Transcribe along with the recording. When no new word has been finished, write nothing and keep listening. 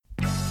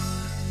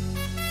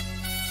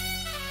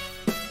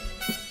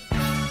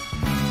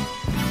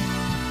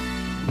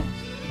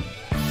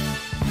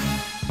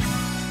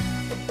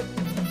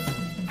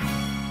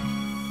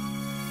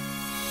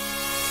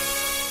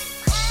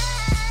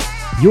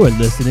You're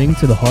listening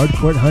to the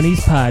Hardcourt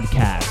Honeys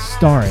podcast,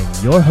 starring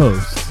your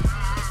hosts,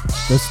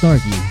 the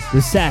snarky, the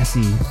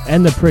sassy,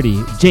 and the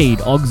pretty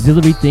Jade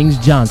Auxiliary Things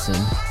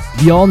Johnson,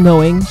 the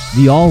all-knowing,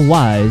 the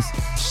all-wise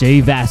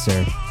Shay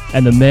Vassar,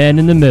 and the man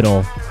in the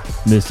middle,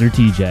 Mr.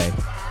 TJ.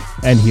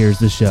 And here's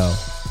the show.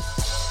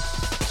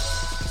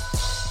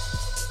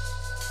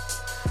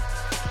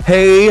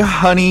 Hey,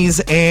 honeys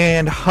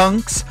and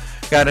hunks.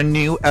 Got a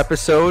new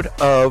episode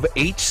of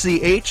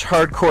HCH,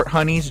 Hardcourt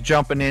Honeys,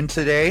 jumping in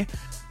today.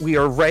 We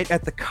are right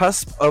at the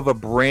cusp of a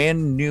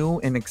brand new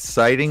and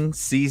exciting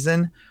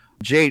season.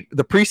 Jade,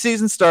 the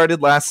preseason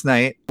started last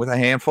night with a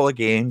handful of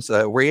games.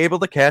 Were you able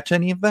to catch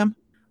any of them?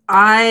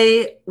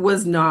 I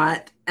was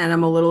not, and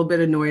I'm a little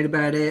bit annoyed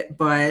about it,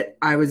 but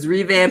I was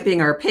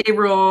revamping our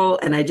payroll,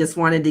 and I just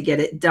wanted to get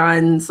it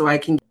done so I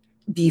can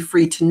be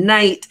free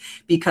tonight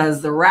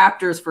because the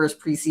Raptors' first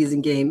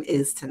preseason game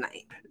is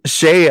tonight.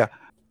 Shay,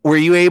 were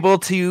you able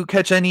to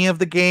catch any of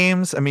the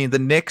games? I mean, the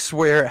Knicks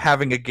were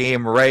having a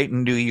game right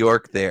in New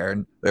York there,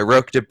 and they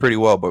Rook did pretty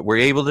well, but were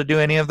you able to do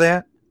any of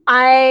that?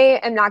 I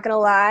am not going to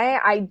lie.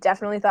 I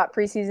definitely thought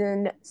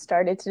preseason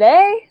started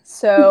today,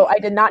 so I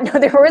did not know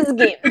there was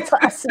games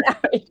last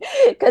night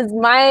because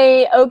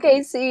my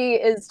OKC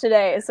is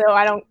today, so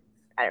I don't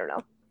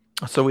know.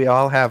 So we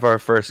all have our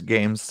first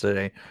games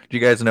today. Do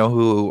you guys know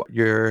who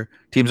your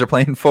teams are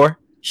playing for?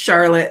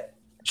 Charlotte.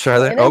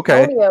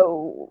 Okay.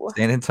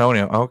 San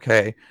Antonio.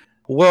 Okay.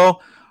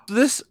 Well,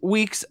 this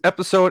week's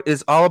episode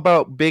is all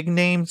about big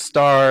name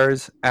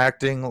stars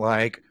acting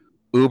like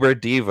Uber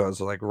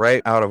divas, like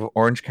right out of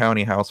Orange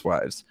County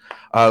Housewives.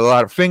 A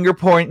lot of finger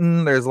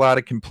pointing, there's a lot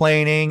of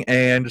complaining,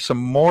 and some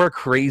more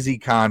crazy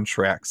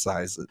contract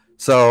sizes.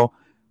 So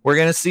we're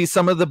going to see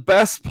some of the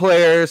best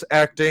players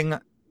acting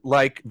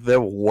like the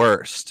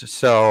worst.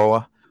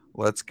 So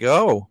let's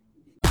go.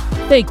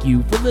 Thank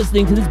you for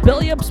listening to this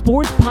Belly Up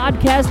Sports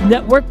Podcast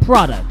Network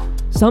product.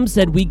 Some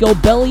said we go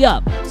belly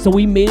up, so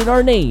we made it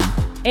our name,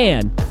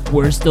 and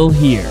we're still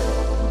here.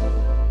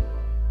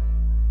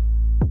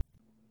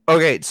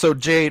 Okay, so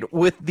Jade,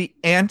 with the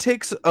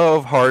antics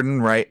of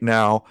Harden right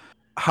now,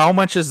 how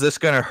much is this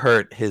going to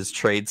hurt his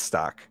trade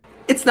stock?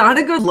 It's not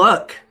a good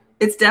look.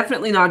 It's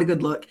definitely not a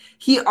good look.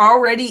 He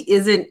already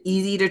isn't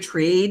easy to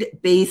trade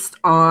based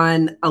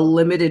on a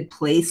limited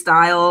play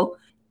style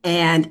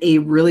and a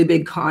really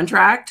big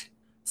contract.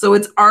 So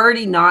it's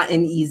already not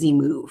an easy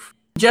move.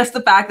 Just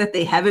the fact that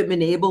they haven't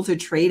been able to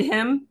trade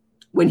him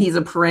when he's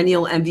a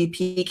perennial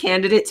MVP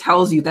candidate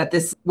tells you that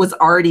this was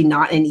already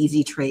not an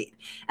easy trade.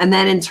 And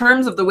then in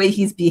terms of the way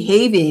he's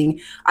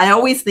behaving, I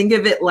always think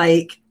of it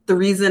like the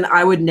reason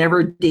I would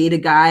never date a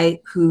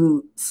guy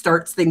who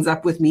starts things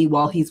up with me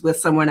while he's with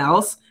someone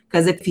else,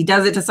 because if he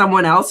does it to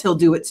someone else, he'll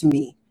do it to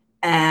me.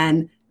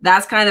 And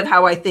that's kind of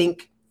how I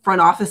think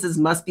front offices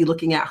must be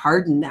looking at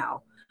Harden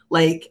now.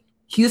 Like,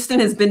 Houston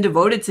has been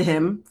devoted to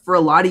him for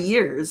a lot of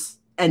years,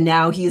 and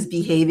now he's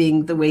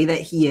behaving the way that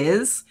he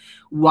is.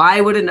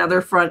 Why would another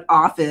front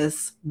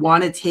office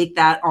want to take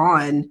that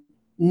on,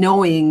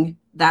 knowing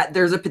that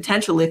there's a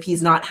potential if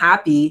he's not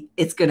happy,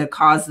 it's going to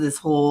cause this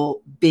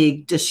whole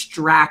big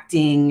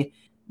distracting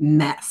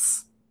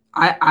mess?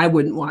 I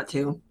wouldn't want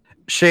to.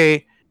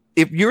 Shay,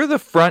 if you're the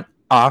front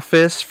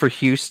office for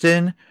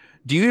Houston,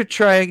 do you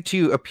try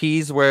to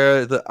appease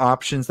where the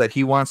options that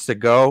he wants to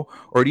go,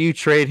 or do you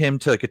trade him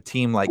to like a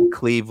team like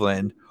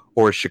Cleveland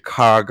or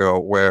Chicago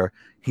where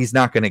he's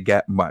not going to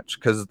get much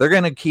because they're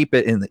going to keep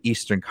it in the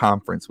Eastern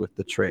Conference with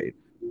the trade?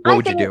 What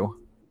would you do?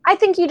 I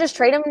think you just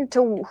trade him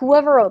to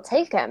whoever will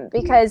take him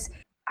because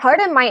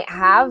Harden might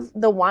have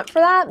the want for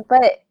that,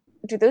 but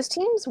do those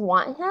teams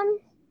want him?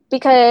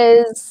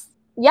 Because,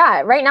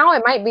 yeah, right now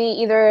it might be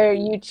either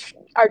you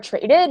are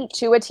traded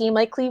to a team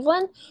like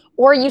Cleveland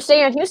or you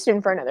stay in Houston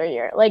for another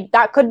year. Like,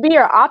 that could be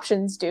your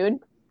options, dude.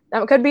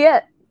 That could be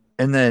it.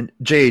 And then,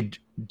 Jade,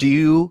 do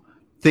you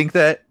think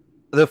that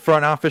the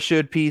front office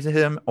should appease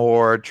him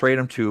or trade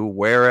him to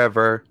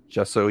wherever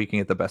just so he can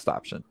get the best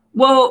option?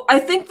 Well, I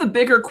think the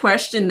bigger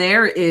question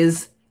there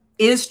is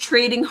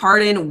trading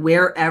Harden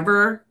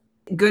wherever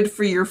good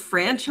for your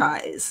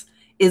franchise?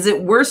 Is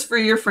it worse for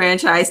your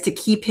franchise to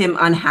keep him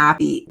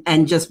unhappy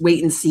and just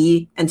wait and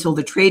see until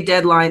the trade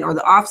deadline or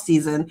the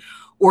offseason,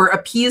 or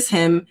appease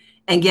him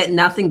and get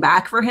nothing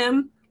back for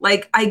him?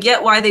 Like, I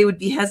get why they would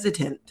be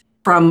hesitant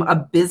from a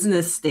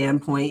business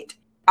standpoint.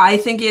 I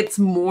think it's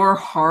more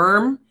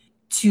harm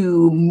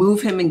to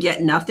move him and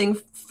get nothing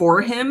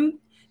for him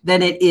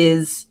than it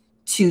is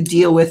to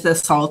deal with a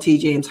salty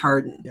James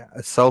Harden. Yeah,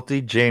 a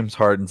salty James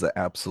Harden's the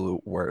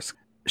absolute worst.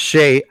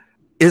 Shay,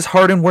 is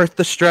Harden worth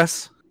the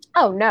stress?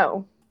 Oh,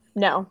 no,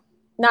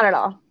 not at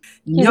all.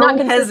 He's no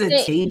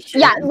hesitation.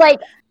 Yeah, like,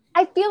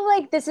 I feel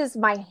like this is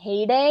my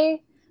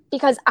heyday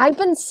because I've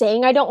been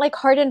saying I don't like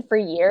Harden for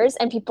years,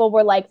 and people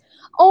were like,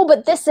 oh,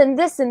 but this and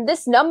this and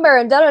this number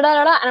and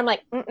da-da-da-da-da. And I'm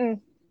like,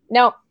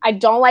 no, I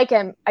don't like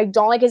him. I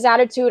don't like his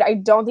attitude. I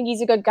don't think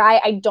he's a good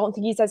guy. I don't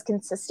think he's as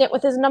consistent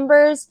with his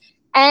numbers.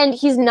 And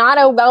he's not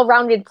a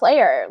well-rounded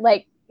player.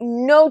 Like,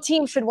 no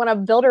team should want to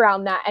build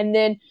around that. And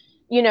then,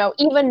 you know,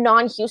 even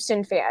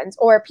non-Houston fans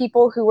or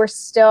people who were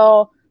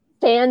still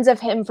fans of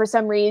him for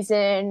some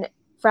reason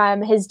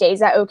from his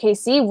days at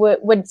OKC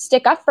would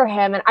stick up for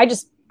him. And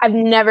I've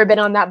never been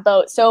on that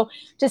boat. So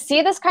to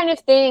see this kind of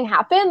thing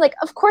happen, like,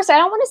 of course, I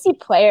don't want to see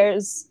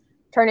players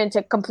turn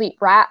into complete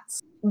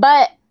brats,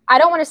 but I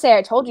don't want to say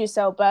I told you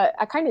so, but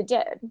I kind of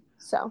did.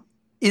 So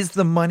is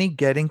the money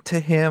getting to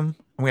him?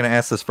 I'm going to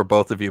ask this for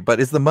both of you, but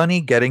is the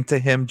money getting to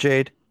him,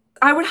 Jade?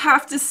 I would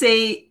have to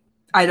say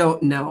I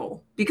don't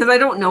know, because I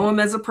don't know him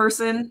as a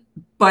person,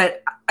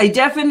 but I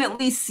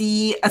definitely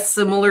see a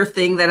similar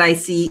thing that I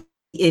see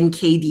in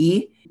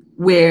KD,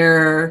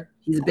 where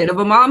he's a bit of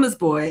a mama's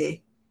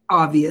boy,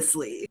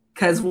 obviously.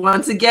 Because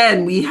once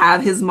again, we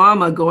have his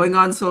mama going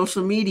on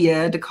social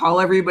media to call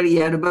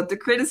everybody out about the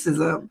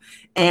criticism.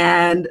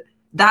 And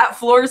that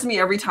floors me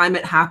every time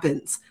it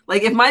happens.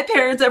 Like, if my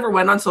parents ever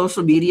went on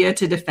social media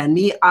to defend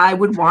me, I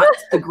would want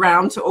the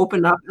ground to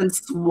open up and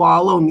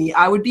swallow me.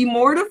 I would be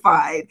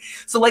mortified.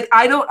 So, like,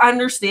 I don't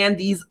understand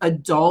these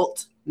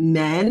adult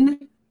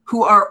men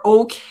who are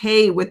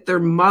okay with their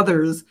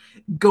mothers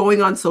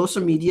going on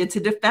social media to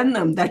defend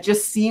them. That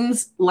just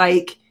seems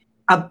like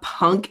a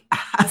punk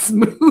ass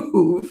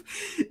move.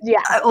 Yeah.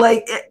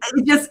 Like,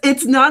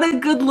 it's not a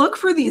good look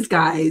for these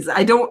guys.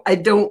 I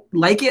don't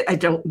like it. I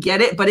don't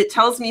get it, but it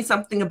tells me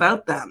something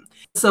about them.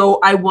 So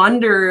I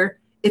wonder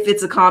if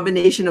it's a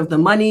combination of the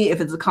money,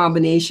 if it's a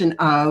combination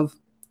of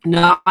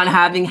not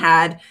having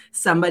had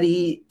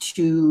somebody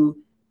to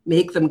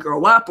make them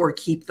grow up or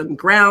keep them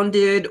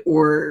grounded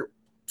or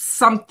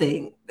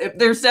something.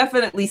 There's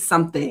definitely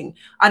something.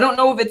 I don't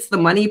know if it's the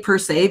money per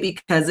se,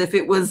 because if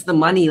it was the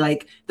money,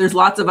 like, there's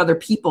lots of other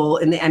people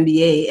in the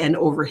NBA and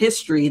over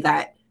history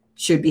that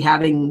should be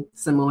having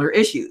similar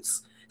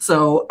issues.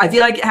 So I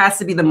feel like it has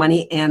to be the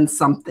money and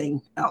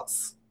something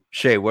else.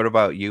 Shay, what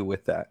about you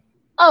with that?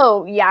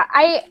 Oh yeah,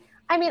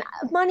 I mean,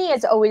 money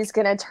is always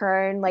gonna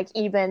turn, like,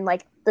 even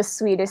like the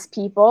sweetest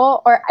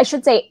people, or I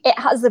should say, it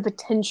has the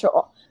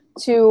potential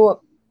to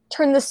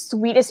turn the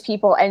sweetest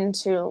people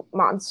into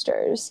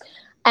monsters.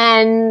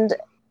 And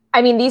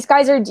I mean, these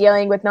guys are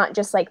dealing with not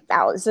just like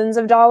thousands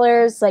of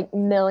dollars, like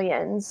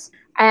millions.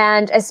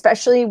 And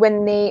especially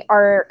when they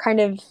are kind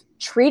of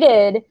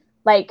treated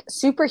like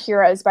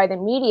superheroes by the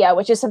media,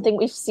 which is something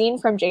we've seen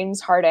from James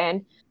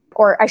Harden,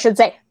 or I should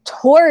say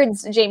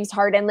towards James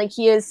Harden, like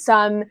he is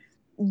some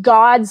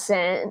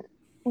godsend,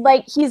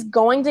 like he's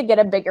going to get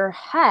a bigger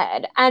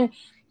head. And,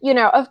 you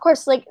know, of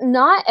course, like,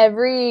 not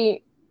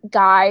every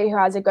guy who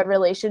has a good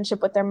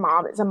relationship with their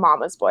mom is a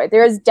mama's boy.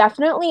 There is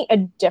definitely a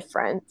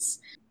difference.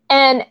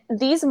 And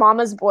these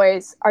mama's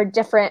boys are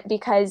different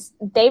because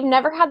they've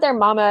never had their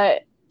mama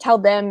tell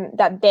them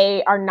that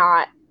they are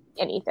not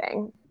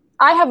anything.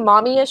 I have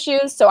mommy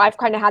issues, so I've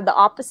kind of had the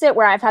opposite,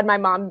 where I've had my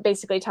mom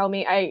basically tell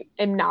me I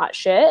am not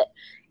shit.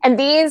 And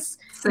these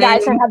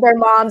guys have had their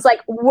moms like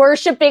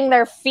worshiping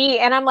their feet.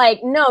 And I'm like,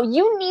 no,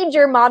 you need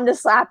your mom to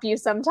slap you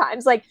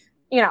sometimes. Like,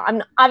 you know,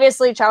 I'm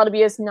obviously, child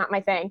abuse, not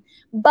my thing,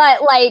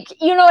 but like,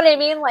 you know what I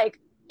mean? Like,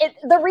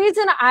 the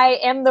reason I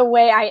am the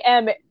way I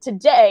am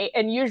today,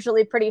 and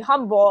usually pretty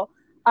humble,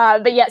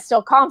 but yet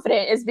still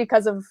confident, is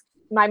because of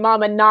my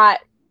mama not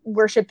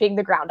worshiping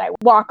the ground I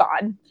walk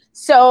on.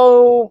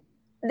 So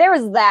there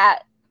was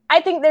that.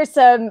 I think there's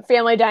some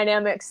family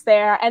dynamics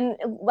there. And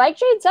like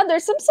Jade said,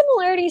 there's some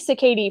similarities to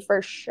KD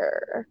for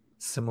sure.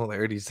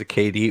 Similarities to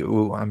KD?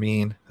 Ooh, I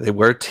mean, they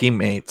were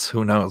teammates.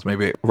 Who knows?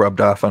 Maybe it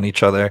rubbed off on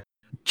each other.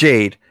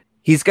 Jade,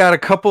 he's got a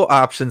couple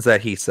options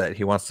that he said.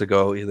 He wants to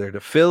go either to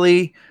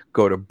Philly,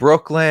 go to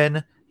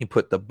Brooklyn. He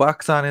put the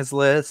Bucks on his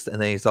list,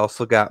 and then he's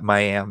also got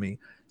Miami.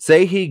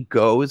 Say he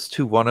goes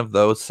to one of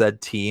those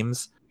said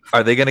teams,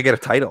 are they going to get a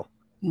title?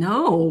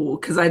 No,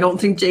 because I don't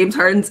think James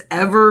Harden's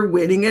ever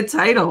winning a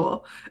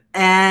title.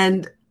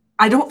 And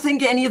I don't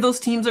think any of those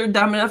teams are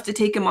dumb enough to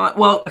take him on.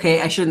 Well,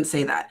 okay, I shouldn't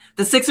say that.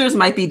 The Sixers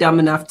might be dumb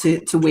enough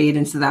to wade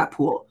into that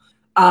pool.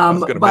 I was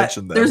going to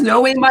mention that. There's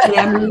no way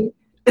Miami...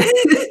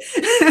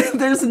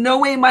 There's no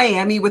way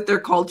Miami with their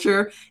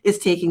culture is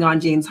taking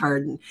on James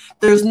Harden.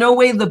 There's no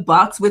way the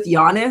Bucks with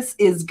Giannis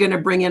is going to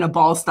bring in a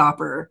ball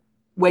stopper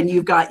when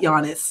you've got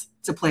Giannis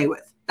to play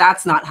with.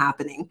 That's not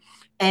happening.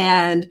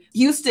 And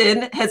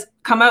Houston has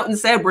come out and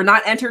said, we're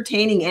not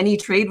entertaining any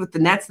trade with the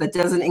Nets that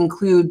doesn't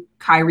include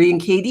Kyrie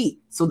and KD.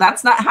 So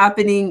that's not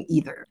happening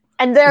either.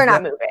 And they're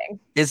not moving.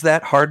 Is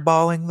that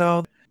hardballing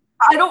though?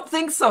 I don't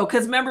think so.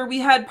 Because remember, we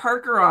had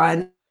Parker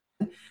on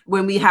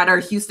when we had our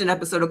Houston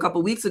episode a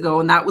couple weeks ago,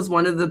 and that was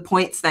one of the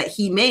points that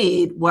he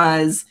made,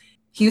 was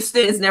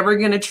Houston is never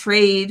going to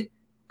trade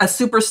a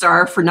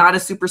superstar for not a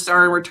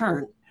superstar in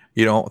return.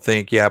 You don't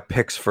think,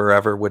 picks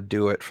forever would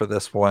do it for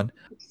this one?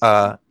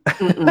 Okay,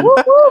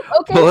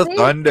 Pull a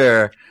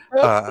thunder.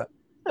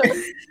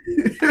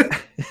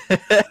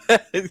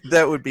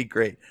 That would be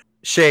great.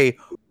 Shay,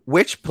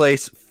 which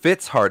place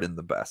fits Harden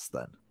the best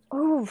then?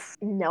 Oof,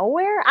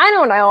 nowhere? I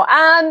don't know.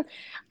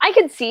 I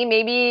could see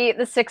maybe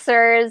the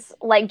Sixers,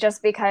 like,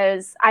 just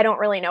because I don't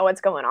really know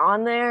what's going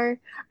on there.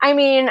 I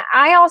mean,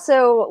 I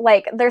also,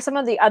 like, there's some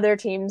of the other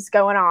teams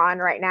going on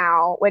right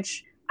now,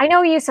 which I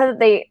know you said that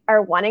they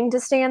are wanting to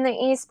stay in the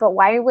East, but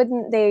why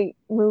wouldn't they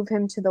move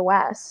him to the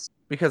West?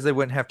 Because they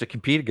wouldn't have to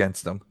compete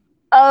against them.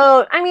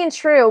 Oh, I mean,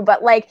 true,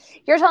 but like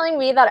you're telling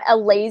me that a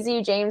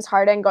lazy James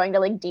Harden going to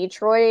like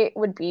Detroit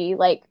would be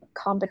like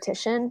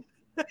competition?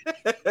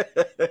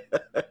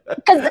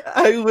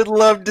 I would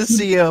love to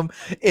see him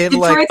in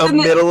Detroit's like a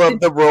middle of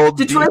the road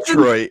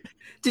Detroit.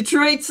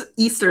 Detroit's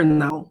Eastern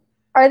though.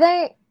 Are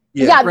they?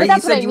 Yeah, But right?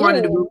 that's You what said I you mean.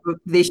 wanted to move.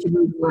 They should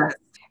move west.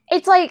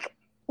 It's like,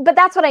 but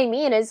that's what I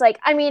mean. Is like,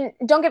 I mean,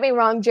 don't get me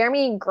wrong.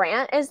 Jeremy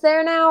Grant is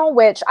there now,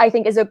 which I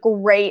think is a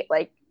great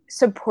like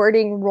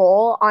supporting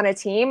role on a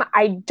team.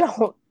 I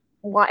don't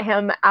want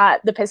him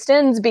at the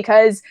Pistons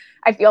because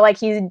I feel like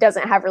he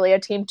doesn't have really a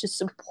team to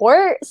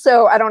support.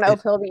 So I don't know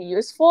if he'll be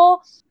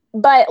useful.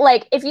 But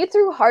like if you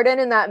threw Harden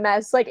in that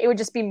mess, like it would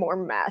just be more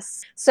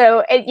mess.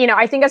 So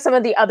I think of some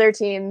of the other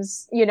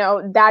teams,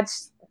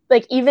 that's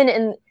like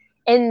even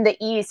in the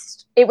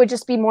East, it would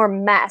just be more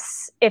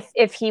mess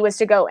if he was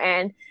to go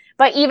in.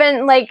 But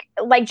even like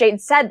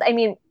Jade said, I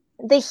mean,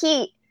 the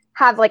Heat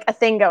have like a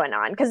thing going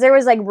on because there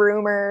was like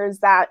rumors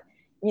that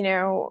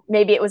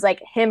maybe it was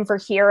like him for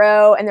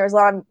Hero, and there was a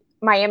lot of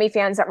Miami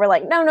fans that were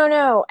like,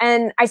 no.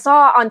 And I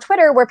saw on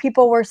Twitter where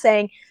people were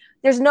saying,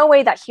 there's no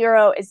way that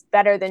Hero is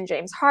better than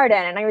James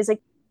Harden. And I was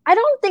like, I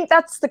don't think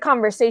that's the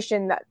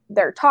conversation that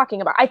they're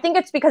talking about. I think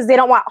it's because they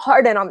don't want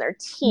Harden on their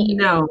team.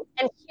 No.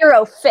 And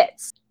Hero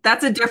fits.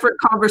 That's a different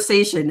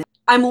conversation.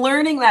 I'm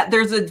learning that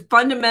there's a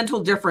fundamental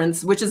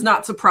difference, which is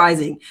not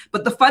surprising,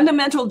 but the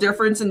fundamental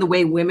difference in the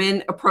way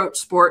women approach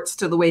sports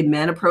to the way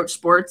men approach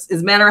sports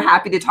is men are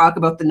happy to talk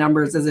about the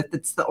numbers as if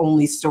it's the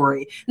only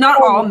story.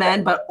 Not all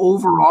men, but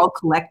overall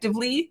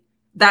collectively,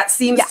 that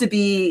seems to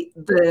be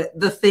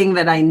the thing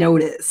that I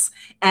notice.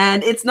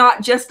 And it's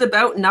not just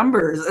about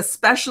numbers,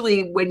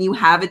 especially when you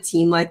have a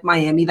team like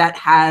Miami that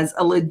has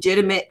a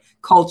legitimate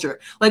culture.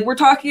 Like we're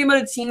talking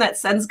about a team that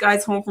sends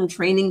guys home from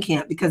training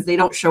camp because they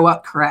don't show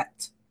up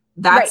correct.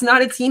 That's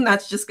not a team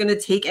that's just going to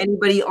take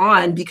anybody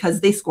on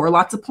because they score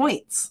lots of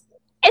points.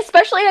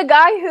 Especially a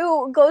guy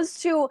who goes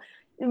to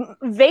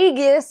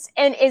Vegas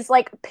and is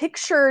like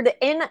pictured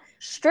in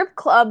strip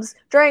clubs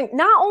during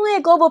not only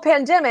a global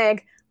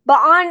pandemic, but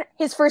on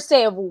his first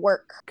day of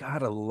work.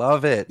 Gotta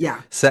love it.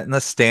 Yeah. Setting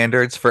the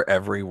standards for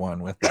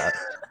everyone with that.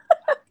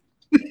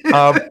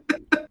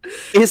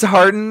 Is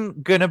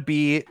Harden going to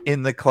be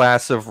in the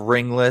class of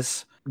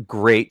ringless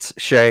greats,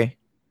 Shay?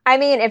 I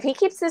mean, if he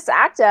keeps this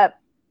act up,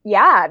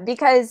 yeah,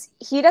 because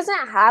he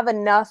doesn't have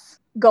enough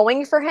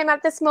going for him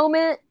at this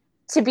moment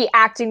to be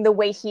acting the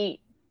way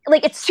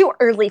it's too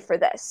early for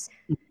this.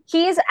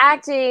 He's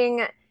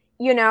acting,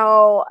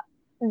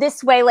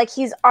 this way like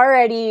he's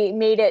already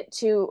made it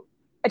to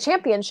a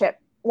championship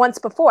once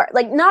before.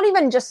 Like not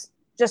even just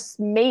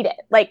made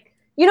it. Like,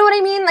 you know what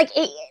I mean? Like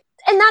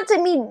and that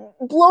to me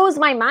blows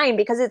my mind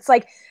because it's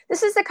like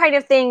this is the kind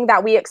of thing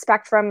that we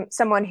expect from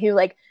someone who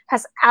like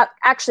has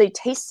actually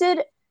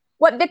tasted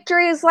what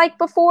victory is like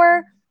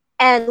before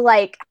and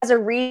like has a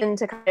reason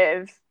to kind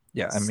of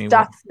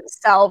stuff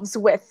themselves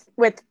with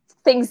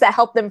things that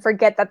help them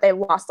forget that they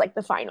lost like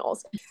the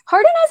finals.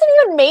 Harden hasn't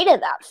even made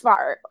it that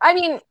far. I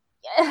mean,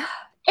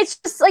 it's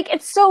just like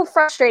it's so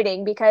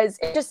frustrating because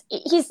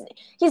he's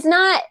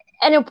not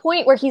at a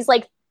point where he's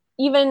like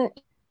he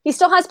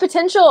still has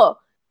potential.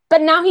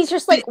 But now he's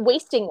just like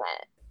wasting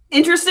it.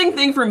 Interesting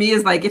thing for me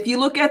is like, if you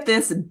look at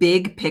this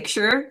big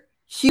picture,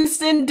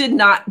 Houston did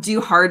not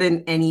do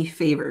Harden any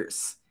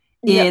favors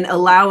in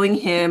allowing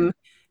him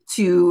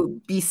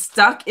to be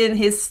stuck in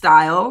his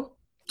style,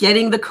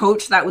 getting the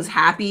coach that was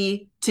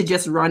happy to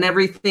just run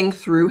everything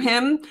through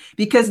him,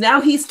 because now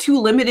he's too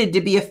limited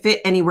to be a fit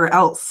anywhere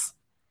else,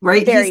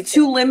 right? He's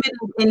too limited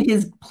in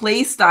his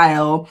play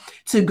style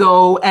to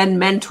go and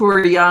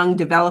mentor young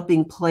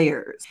developing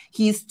players.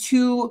 He's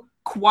too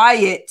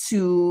quiet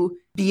to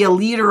be a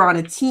leader on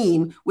a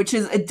team, which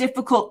is a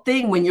difficult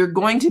thing when you're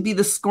going to be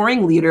the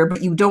scoring leader,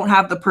 but you don't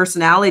have the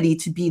personality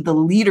to be the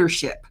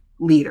leadership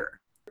leader.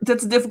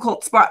 That's a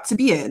difficult spot to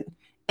be in.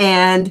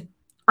 And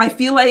I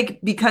feel like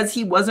because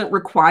he wasn't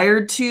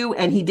required to,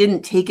 and he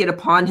didn't take it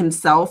upon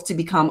himself to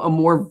become a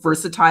more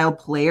versatile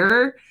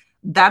player,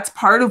 that's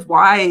part of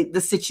why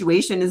the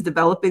situation is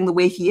developing the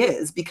way he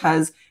is,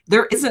 because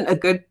there isn't a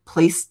good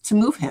place to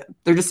move him.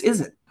 There just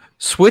isn't.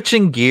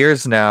 Switching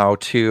gears now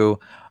to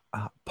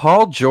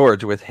Paul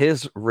George with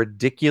his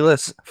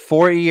ridiculous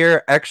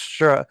 4-year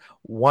extra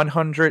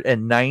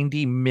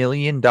 $190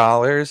 million.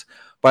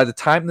 By the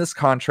time this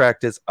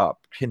contract is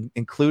up,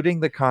 including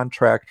the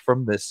contract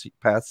from this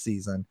past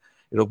season,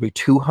 it'll be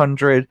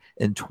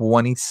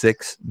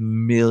 $226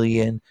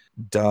 million.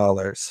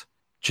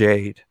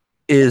 Jade,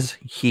 is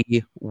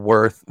he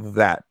worth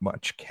that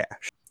much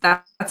cash?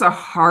 That's a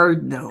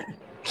hard no.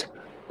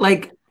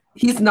 Like,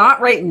 he's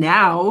not right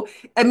now.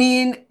 I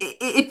mean,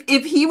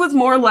 if he was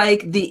more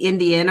like the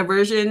Indiana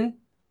version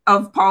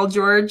of Paul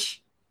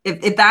George,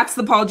 if that's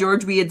the Paul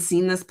George we had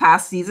seen this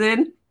past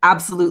season,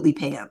 absolutely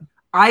pay him.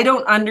 I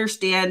don't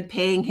understand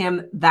paying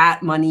him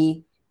that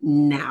money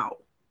now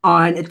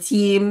on a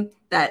team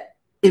that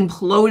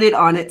imploded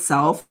on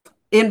itself,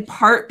 in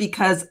part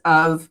because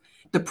of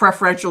the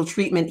preferential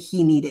treatment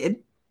he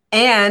needed.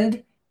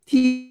 And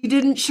He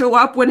didn't show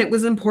up when it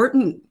was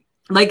important.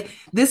 Like,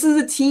 this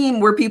is a team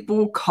where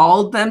people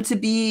called them to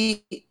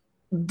be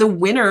the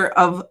winner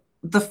of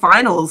the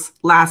finals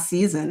last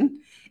season.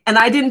 And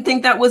I didn't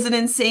think that was an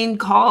insane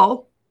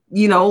call.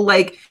 You know,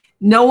 like,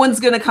 no one's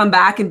going to come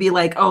back and be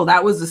like, oh,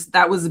 that was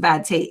a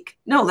bad take.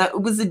 No,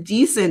 that was a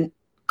decent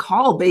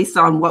call based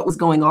on what was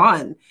going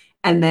on.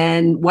 And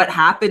then what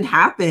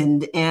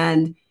happened.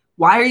 And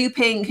why are you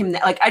paying him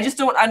that? Like, I just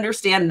don't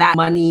understand that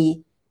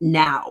money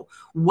now.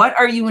 What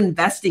are you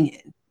investing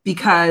in?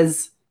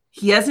 Because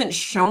he hasn't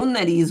shown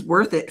that he's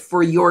worth it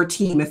for your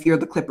team if you're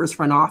the Clippers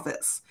front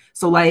office.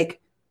 So,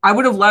 like, I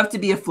would have loved to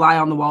be a fly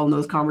on the wall in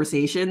those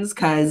conversations,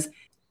 because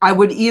I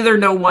would either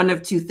know one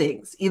of two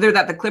things. Either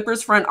that the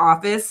Clippers front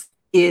office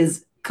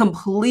is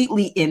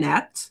completely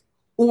inept,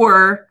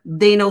 or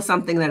they know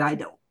something that I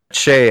don't.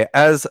 Shay,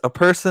 as a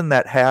person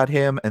that had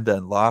him and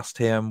then lost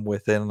him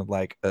within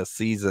like a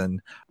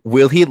season,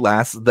 will he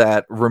last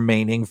that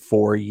remaining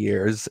 4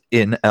 years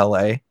in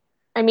LA?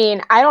 I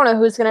mean, I don't know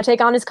who's going to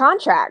take on his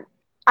contract.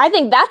 I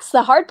think that's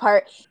the hard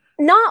part.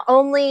 Not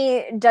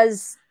only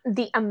does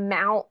the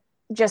amount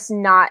just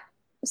not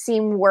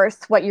seem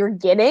worth what you're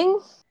getting,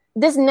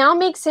 this now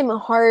makes him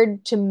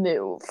hard to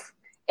move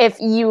if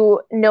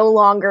you no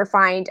longer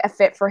find a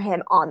fit for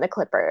him on the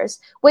Clippers,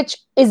 which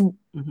is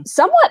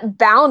somewhat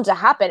bound to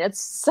happen.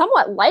 It's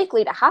somewhat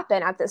likely to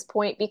happen at this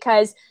point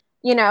because,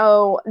 you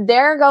know,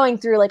 they're going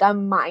through like a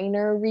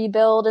minor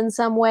rebuild in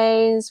some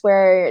ways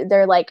where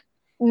they're like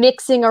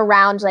mixing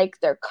around like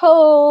their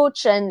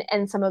coach and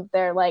some of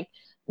their like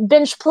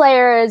bench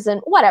players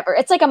and whatever.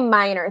 It's like a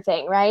minor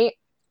thing, right?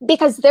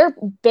 Because they're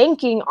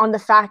banking on the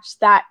fact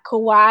that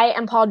Kawhi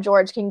and Paul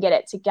George can get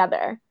it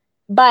together.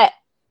 But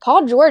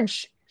Paul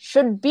George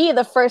should be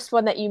the first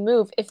one that you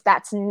move if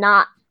that's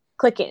not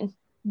clicking.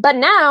 But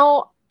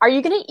now, are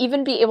you going to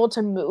even be able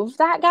to move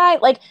that guy?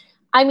 Like,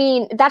 I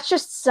mean, that's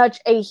just such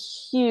a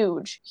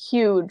huge,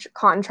 huge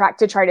contract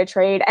to try to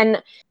trade.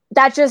 And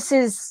that just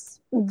is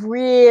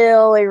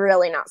really,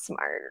 really not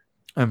smart.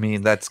 I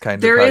mean, that's kind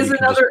of there how is you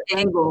can another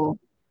angle.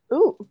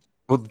 Ooh.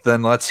 Well,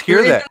 then let's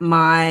hear that.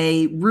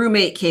 My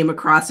roommate came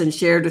across and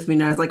shared with me,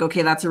 and I was like,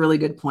 okay, that's a really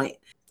good point.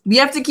 We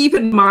have to keep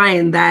in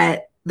mind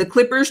that the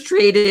Clippers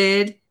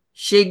traded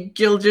Shai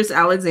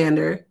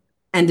Gilgeous-Alexander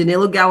and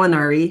Danilo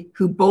Gallinari,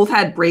 who both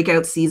had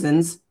breakout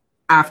seasons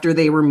after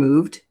they were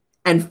moved,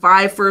 and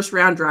 5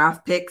 first-round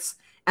draft picks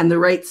and the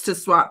rights to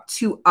swap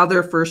 2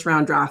 other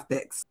first-round draft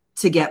picks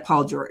to get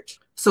Paul George.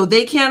 So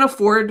they can't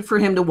afford for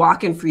him to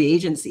walk in free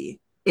agency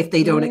if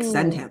they don't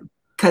extend him,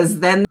 because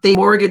then they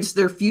mortgage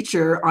their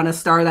future on a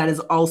star that is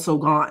also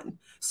gone.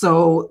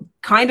 So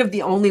kind of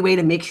the only way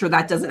to make sure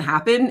that doesn't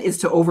happen is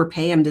to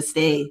overpay him to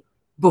stay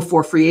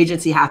before free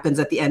agency happens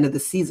at the end of the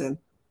season.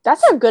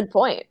 That's a good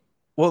point.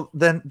 Well,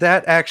 then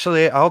that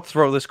actually, I'll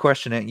throw this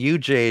question at you,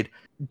 Jade.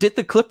 Did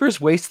the Clippers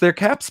waste their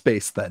cap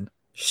space then?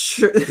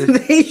 Sure,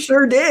 they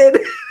sure did.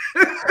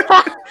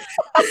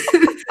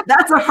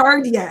 That's a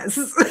hard yes.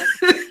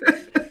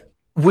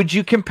 Would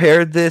you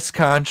compare this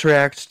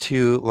contract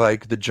to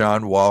like the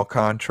John Wall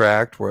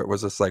contract where it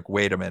was just like,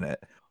 wait a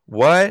minute,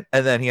 what?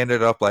 And then he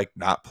ended up like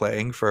not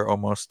playing for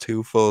almost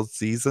 2 full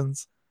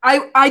seasons?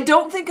 I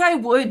don't think I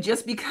would,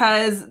 just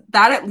because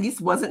that at least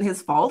wasn't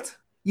his fault.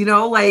 You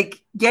know,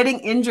 like getting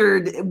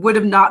injured would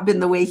have not been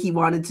the way he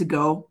wanted to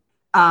go.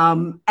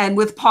 And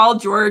with Paul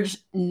George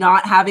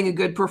not having a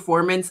good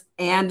performance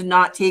and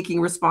not taking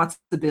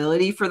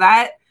responsibility for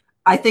that,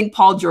 I think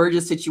Paul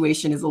George's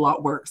situation is a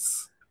lot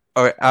worse.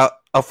 All right,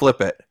 I'll flip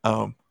it.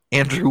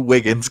 Andrew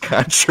Wiggins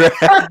contract.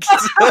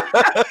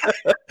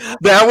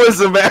 That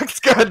was a max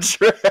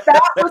contract.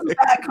 That was a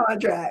bad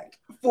contract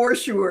for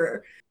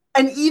sure.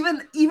 And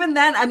even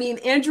then, I mean,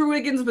 Andrew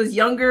Wiggins was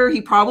younger.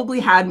 He probably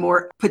had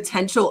more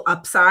potential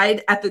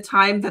upside at the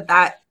time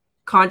that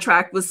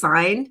contract was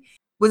signed.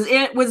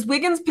 Was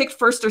Wiggins picked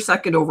first or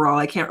second overall?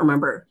 I can't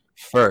remember.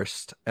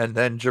 First, and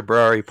then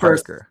Jabari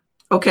Parker.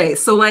 Okay,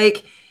 so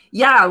like,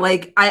 yeah,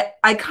 like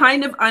I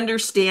kind of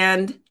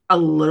understand a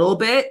little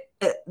bit,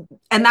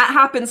 and that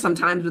happens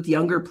sometimes with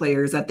younger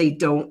players that they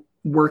don't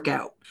work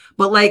out.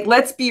 But like,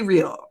 let's be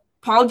real.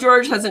 Paul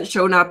George hasn't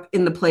shown up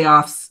in the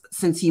playoffs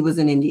since he was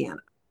in Indiana.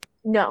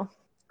 No,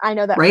 I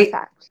know that right? for a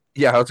fact.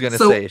 Yeah, I was going to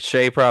say,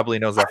 Shay probably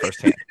knows that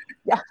firsthand.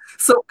 Yeah.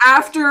 So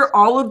after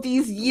all of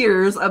these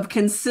years of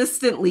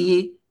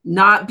consistently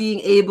not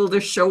being able to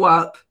show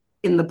up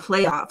in the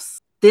playoffs,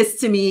 this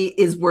to me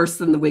is worse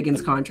than the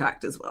Wiggins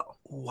contract as well.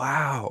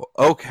 Wow.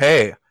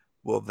 Okay.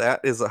 Well,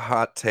 that is a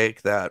hot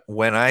take that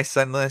when I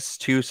send this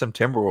to some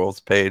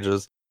Timberwolves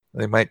pages,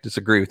 they might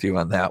disagree with you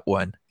on that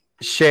one.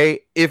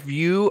 Shay, if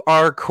you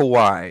are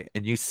Kawhi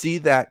and you see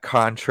that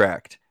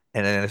contract,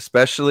 and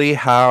especially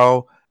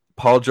how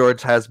Paul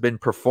George has been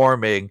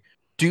performing,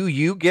 do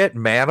you get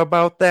mad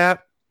about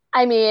that?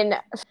 I mean,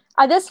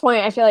 at this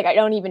point, I feel like I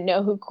don't even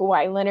know who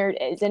Kawhi Leonard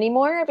is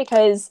anymore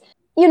because,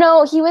 you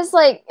know, he was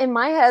like, in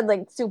my head,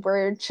 like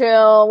super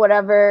chill,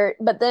 whatever.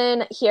 But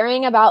then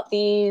hearing about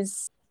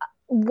these,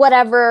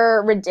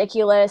 whatever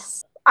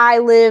ridiculous, I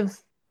live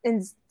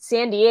in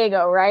San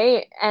Diego,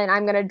 right? And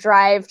I'm going to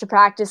drive to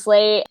practice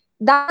late.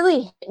 that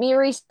really hit me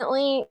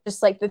recently,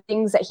 just like the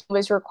things that he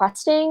was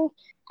requesting.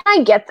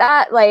 And I get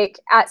that, like,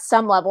 at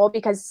some level,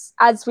 because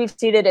as we've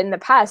stated in the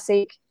past,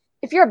 like,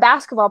 if you're a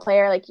basketball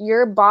player, like,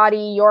 your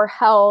body, your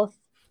health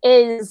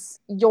is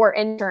your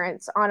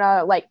insurance on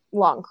a like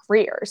long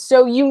career.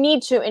 So you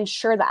need to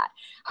ensure that.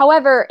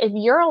 However, if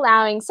you're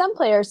allowing some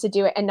players to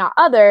do it and not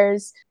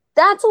others,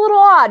 that's a little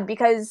odd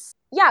because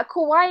yeah,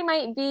 Kawhi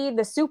might be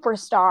the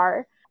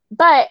superstar,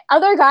 but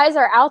other guys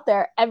are out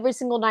there every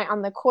single night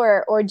on the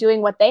court or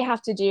doing what they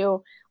have to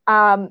do.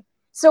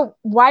 So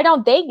why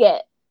don't they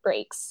get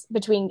breaks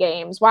between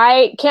games?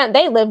 Why can't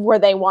they live where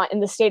they want in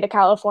the state of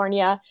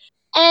California?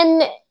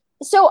 And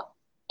so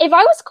if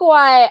I was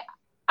Kawhi,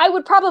 I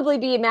would probably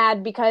be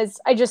mad because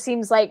it just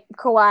seems like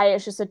Kawhi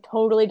is just a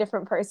totally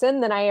different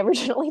person than I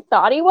originally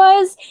thought he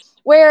was,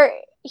 where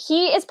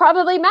he is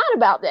probably mad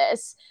about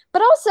this.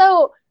 But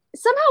also,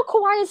 somehow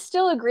Kawhi is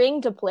still agreeing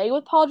to play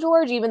with Paul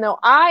George, even though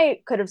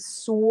I could have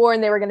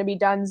sworn they were going to be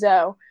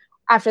donezo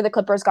after the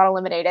Clippers got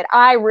eliminated.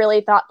 I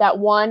really thought that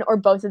one or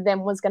both of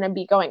them was going to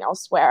be going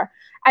elsewhere.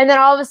 And then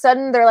all of a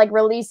sudden, they're like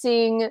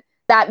releasing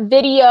that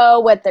video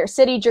with their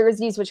city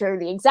jerseys, which are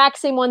the exact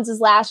same ones as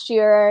last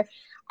year.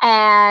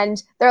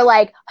 And they're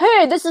like,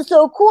 hey, this is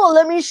so cool.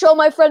 Let me show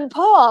my friend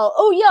Paul.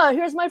 Oh, yeah,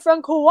 here's my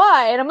friend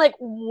Kawhi. And I'm like,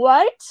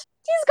 what?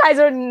 These guys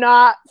are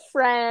not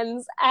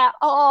friends at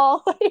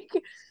all.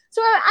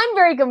 So I'm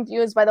very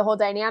confused by the whole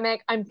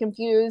dynamic. I'm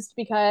confused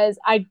because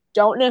I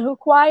don't know who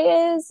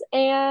Kawhi is.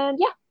 And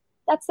yeah,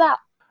 that's that.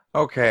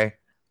 Okay.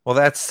 Well,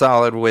 that's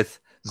solid with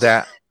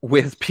that.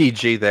 With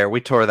PG there.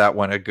 We tore that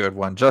one a good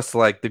one, just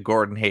like the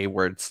Gordon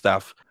Hayward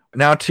stuff.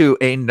 Now to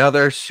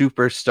another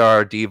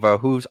superstar diva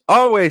who's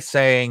always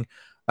saying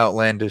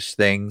outlandish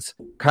things.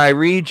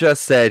 Kyrie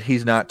just said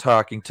he's not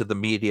talking to the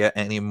media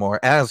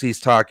anymore as he's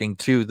talking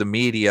to the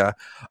media.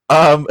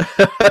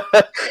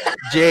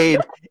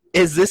 Jade,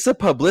 is this a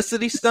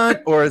publicity stunt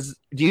or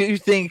do you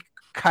think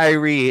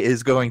Kyrie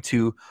is going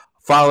to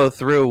follow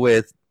through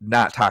with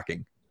not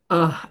talking?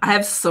 I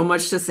have so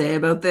much to say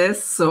about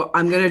this, so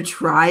I'm going to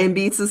try and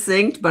be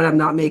succinct, but I'm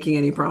not making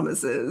any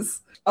promises.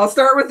 I'll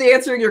start with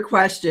answering your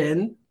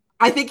question.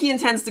 I think he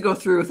intends to go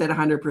through with it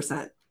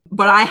 100%,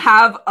 but I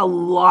have a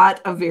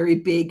lot of very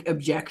big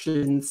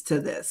objections to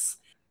this,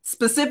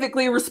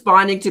 specifically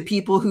responding to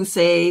people who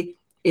say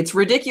it's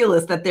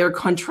ridiculous that they're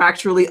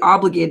contractually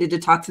obligated to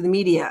talk to the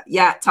media.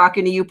 Yeah,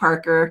 talking to you,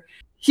 Parker.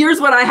 Here's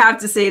what I have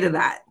to say to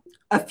that.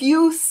 A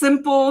few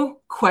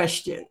simple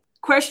questions.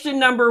 Question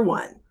number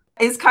one.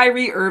 Is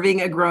Kyrie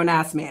Irving a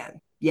grown-ass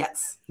man?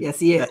 Yes. Yes,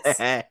 he is.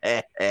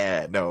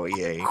 No,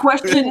 he ain't.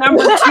 Question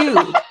number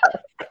two.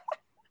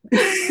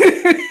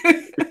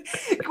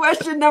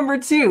 Question number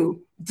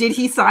two. Did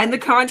he sign the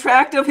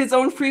contract of his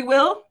own free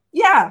will?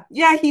 Yeah,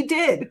 he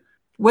did.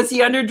 Was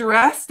he under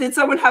duress? Did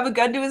someone have a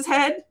gun to his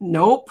head?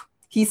 Nope.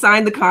 He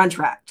signed the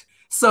contract.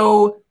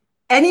 So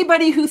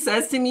anybody who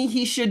says to me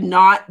he should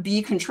not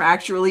be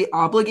contractually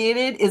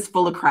obligated is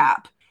full of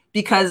crap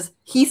because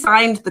he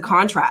signed the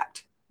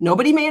contract.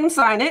 Nobody made him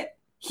sign it.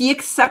 He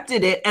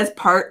accepted it as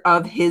part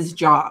of his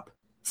job.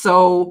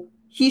 So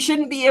he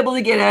shouldn't be able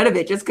to get out of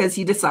it just because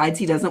he decides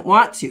he doesn't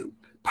want to.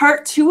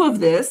 Part two of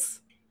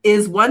this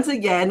is, once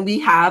again, we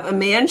have a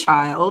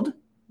man-child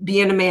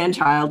being a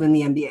man-child in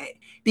the NBA.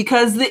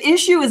 Because the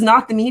issue is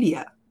not the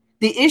media.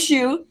 The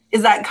issue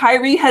is that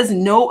Kyrie has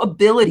no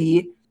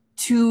ability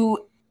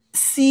to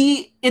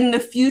see in the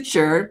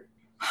future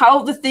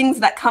how the things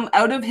that come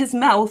out of his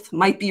mouth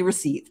might be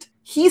received.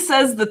 He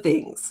says the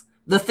things.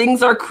 The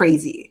things are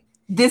crazy.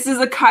 This is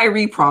a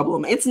Kyrie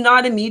problem. It's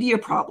not a media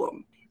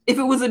problem. If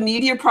it was a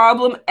media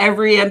problem,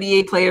 every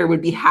NBA player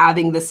would be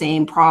having the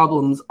same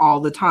problems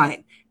all the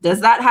time. Does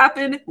that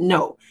happen?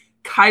 No.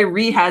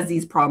 Kyrie has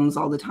these problems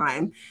all the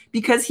time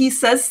because he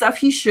says stuff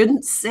he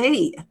shouldn't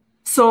say.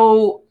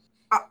 So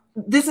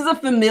this is a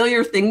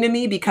familiar thing to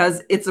me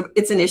because it's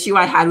an issue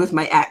I had with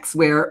my ex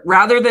where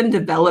rather than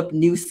develop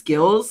new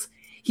skills,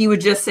 he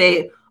would just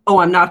say, oh,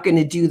 I'm not going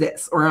to do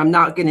this or I'm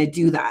not going to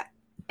do that.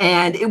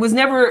 And it was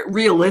never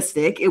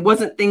realistic. It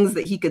wasn't things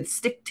that he could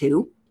stick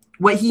to.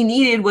 What he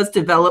needed was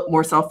develop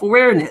more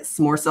self-awareness,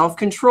 more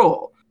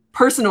self-control,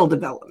 personal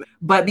development.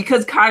 But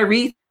because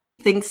Kyrie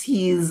thinks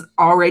he's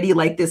already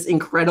like this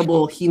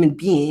incredible human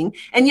being,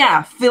 and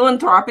yeah,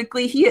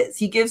 philanthropically he is.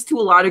 He gives to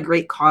a lot of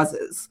great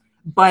causes.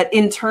 But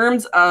in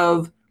terms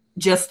of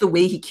just the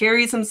way he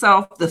carries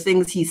himself, the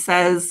things he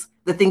says,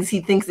 the things he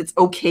thinks it's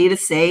okay to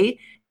say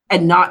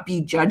and not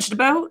be judged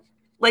about,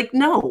 like,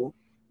 no,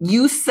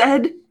 you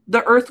said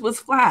the earth was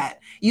flat.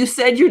 You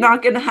said you're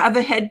not going to have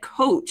a head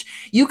coach.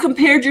 You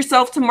compared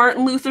yourself to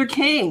Martin Luther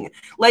King.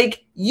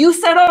 Like, you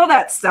said all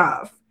that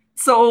stuff.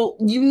 So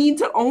you need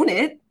to own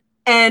it.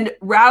 And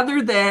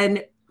rather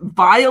than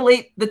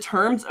violate the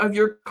terms of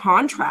your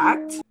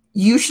contract,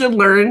 you should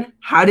learn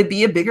how to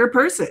be a bigger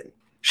person.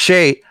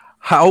 Shay,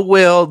 how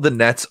will the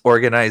Nets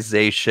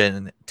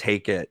organization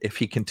take it if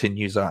he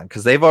continues on?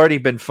 Because they've already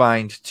been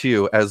fined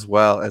too, as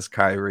well as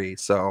Kyrie.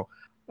 So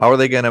how are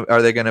they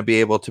gonna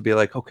be able to be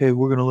like, okay,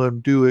 we're gonna let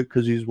him do it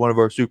because he's one of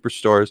our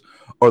superstars,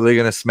 or are they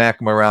gonna smack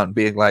him around and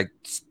being like,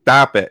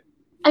 stop it?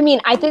 I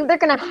mean, I think they're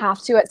going to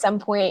have to at some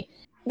point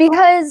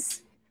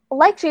because,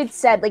 like Jade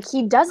said, like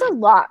he does a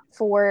lot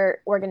for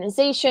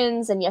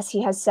organizations. And yes,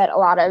 he has said a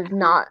lot of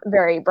not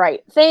very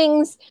bright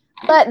things.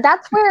 But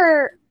that's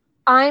where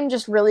I'm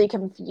just really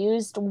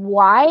confused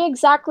why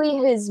exactly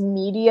his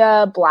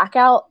media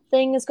blackout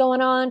thing is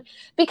going on.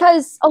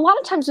 Because a lot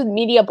of times with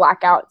media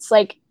blackouts,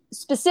 like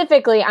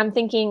specifically, I'm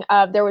thinking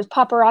of there was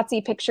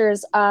paparazzi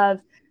pictures of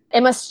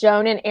Emma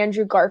Stone and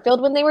Andrew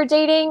Garfield when they were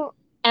dating.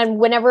 And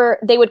whenever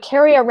they would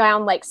carry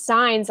around like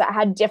signs that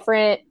had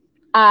different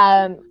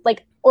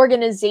like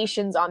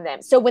organizations on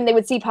them. So when they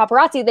would see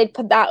paparazzi, they'd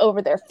put that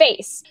over their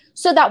face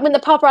so that when the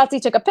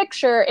paparazzi took a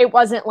picture, it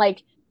wasn't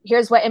like,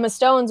 here's what Emma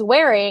Stone's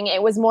wearing.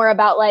 It was more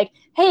about like,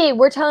 hey,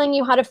 we're telling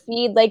you how to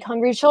feed like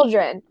hungry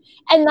children.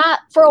 And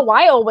that for a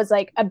while was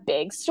like a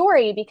big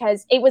story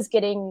because it was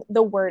getting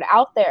the word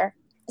out there.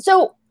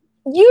 So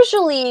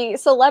usually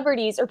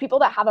celebrities or people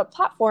that have a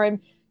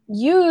platform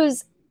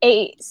use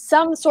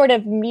some sort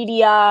of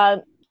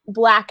media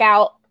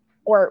blackout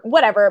or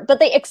whatever, but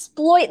they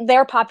exploit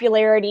their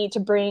popularity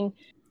to bring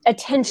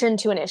attention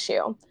to an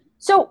issue.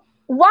 So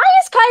why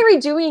is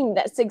Kyrie doing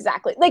this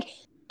exactly? Like,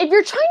 if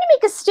you're trying to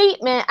make a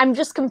statement, I'm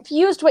just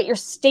confused what your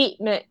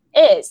statement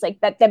is.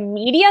 Like that the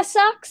media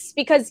sucks?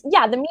 Because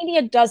yeah, the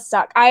media does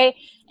suck. I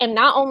am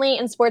not only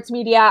in sports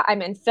media,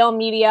 I'm in film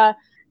media,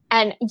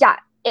 and yeah,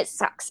 it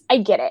sucks. I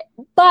get it.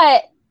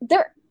 But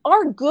there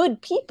are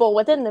good people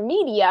within the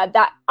media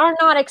that are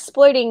not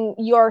exploiting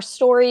your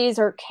stories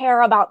or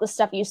care about the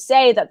stuff you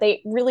say, that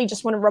they really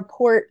just want to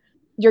report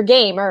your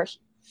game or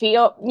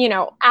feel,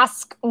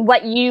 ask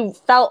what you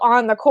felt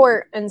on the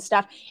court and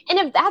stuff. And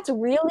if that's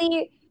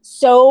really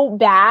so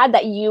bad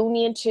that you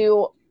need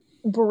to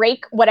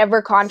break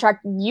whatever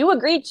contract you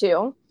agreed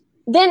to,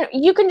 then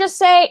you can just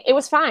say it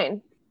was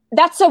fine.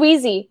 That's so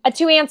easy. A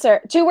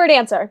two-word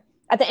answer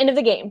at the end of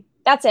the game.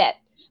 That's it.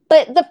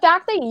 But the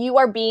fact that you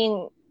are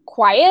being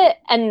quiet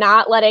and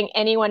not letting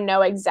anyone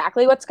know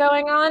exactly what's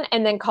going on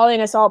and then calling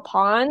us all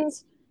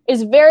pawns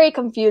is very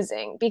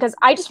confusing because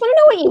I just want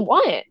to know what you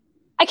want.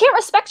 I can't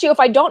respect you if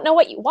I don't know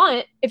what you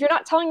want. If you're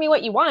not telling me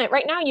what you want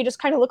right now, you just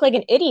kind of look like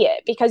an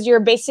idiot because you're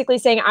basically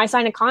saying I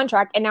signed a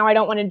contract and now I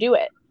don't want to do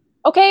it.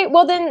 Okay,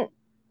 well then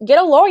get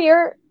a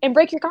lawyer and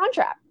break your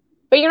contract.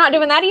 But you're not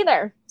doing that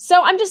either.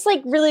 So I'm just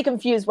like really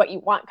confused what you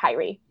want,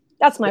 Kyrie.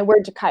 That's my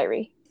word to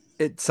Kyrie.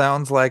 It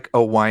sounds like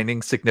a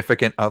whining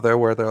significant other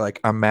where they're like,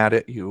 I'm mad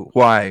at you.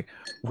 Why?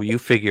 Will you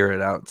figure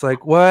it out? It's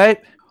like,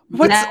 what?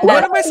 What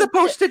am I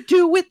supposed to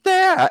do with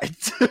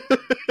that?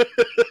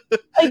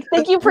 Like,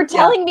 thank you for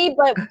telling me,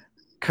 but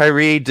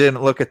Kyrie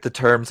didn't look at the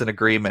terms and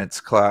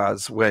agreements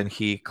clause when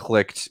he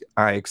clicked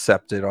I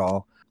accept it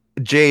all.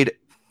 Jade,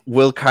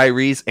 will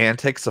Kyrie's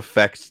antics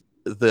affect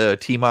the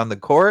team on the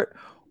court,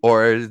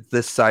 or is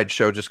this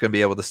sideshow just going to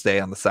be able to stay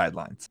on the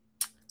sidelines?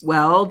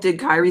 Well, did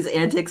Kyrie's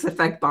antics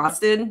affect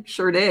Boston?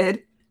 Sure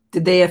did.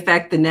 Did they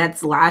affect the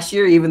Nets last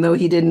year, even though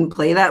he didn't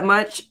play that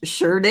much?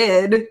 Sure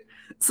did.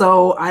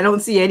 So I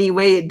don't see any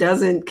way it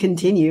doesn't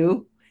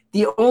continue.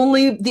 The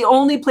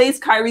only place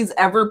Kyrie's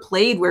ever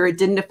played where it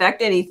didn't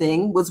affect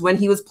anything was when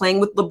he was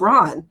playing with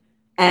LeBron.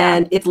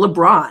 And it's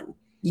LeBron.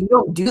 You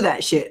don't do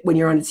that shit when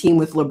you're on a team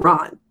with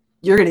LeBron.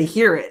 You're going to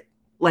hear it.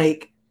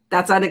 Like,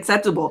 that's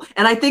unacceptable.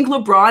 And I think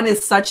LeBron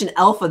is such an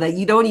alpha that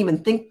you don't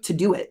even think to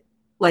do it.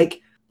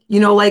 Like,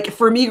 like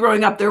for me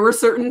growing up, there were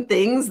certain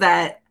things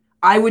that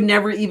I would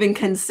never even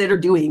consider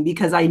doing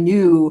because I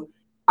knew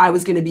I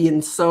was going to be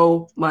in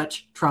so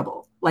much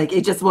trouble. Like,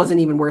 it just wasn't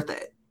even worth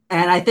it.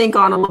 And I think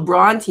on a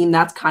LeBron team,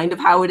 that's kind of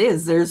how it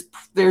is. There's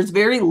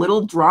very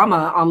little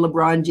drama on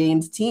LeBron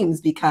James teams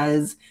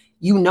because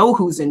you know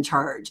who's in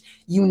charge.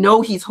 You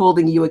know he's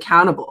holding you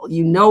accountable.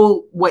 You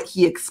know what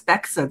he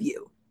expects of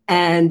you.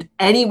 And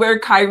anywhere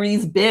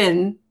Kyrie's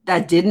been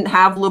that didn't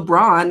have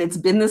LeBron, it's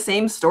been the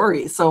same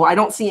story. So I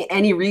don't see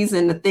any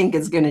reason to think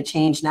it's going to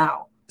change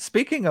now.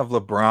 Speaking of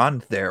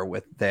LeBron there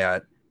with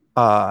that,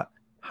 how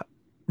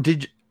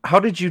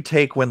did you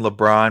take when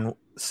LeBron,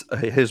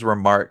 his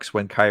remarks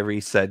when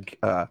Kyrie said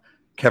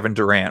Kevin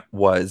Durant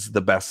was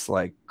the best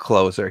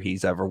closer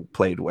he's ever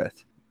played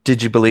with?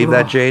 Did you believe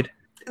that, Jade?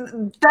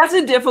 That's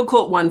a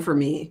difficult one for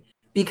me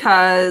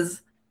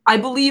because I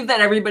believe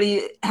that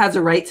everybody has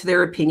a right to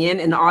their opinion.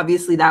 And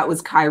obviously that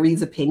was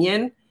Kyrie's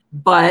opinion.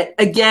 But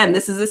again,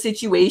 this is a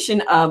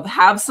situation of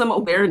have some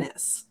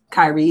awareness,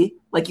 Kyrie.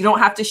 Like, you don't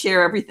have to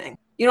share everything.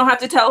 You don't have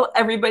to tell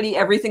everybody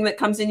everything that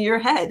comes into your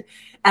head.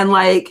 And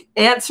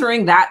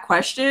answering that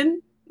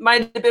question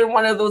might have been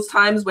one of those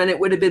times when it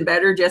would have been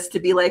better just to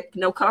be like,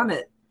 no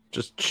comment.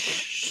 Just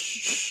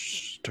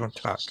shh, don't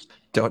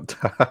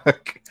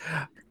talk.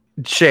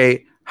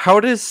 Shay, how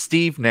does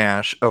Steve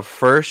Nash, a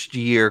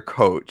first-year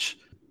coach,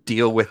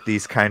 deal with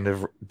these kind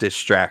of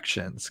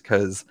distractions?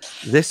 Because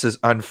this is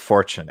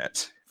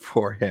unfortunate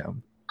for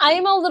him. I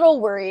am a little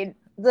worried.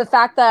 The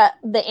fact that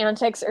the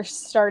antics are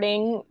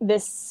starting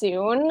this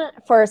soon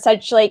for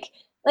such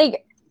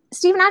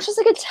Steve Nash is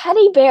like a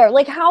teddy bear.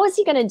 Like, how is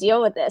he going to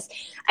deal with this?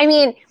 I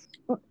mean,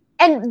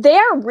 and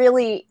they're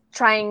really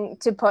trying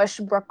to push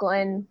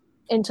Brooklyn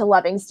into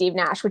loving Steve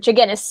Nash, which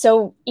again is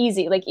so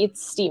easy. Like,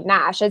 it's Steve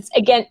Nash. It's,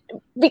 again,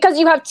 because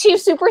you have two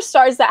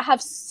superstars that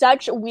have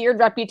such weird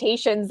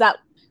reputations that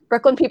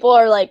Brooklyn people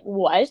are like,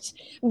 what?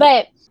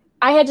 But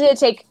I had to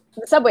take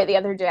the subway the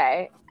other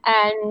day,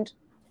 and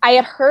I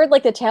had heard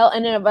like the tail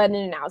end of an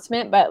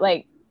announcement, but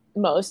like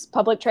most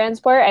public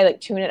transport, I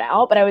like tune it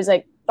out. But I was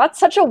like, that's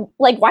such a,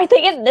 like, why'd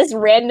they get this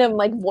random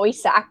like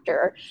voice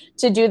actor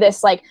to do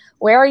this? Like,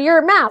 wear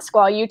your mask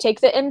while you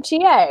take the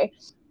MTA.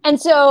 And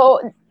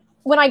so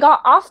when I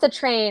got off the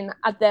train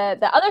at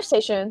the other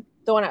station,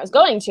 the one I was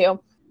going to,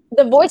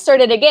 the voice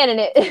started again, and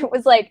it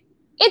was like,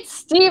 it's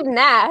Steve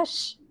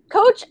Nash,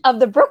 coach of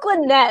the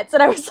Brooklyn Nets.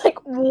 And I was like,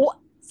 what?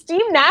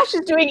 Steve Nash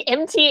is doing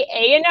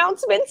MTA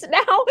announcements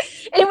now?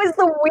 It was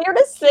the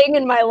weirdest thing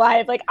in my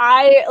life. Like,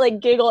 I like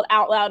giggled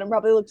out loud and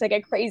probably looked like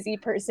a crazy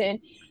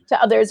person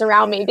to others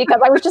around me, because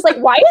I was just like,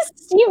 why is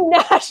Steve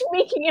Nash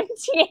making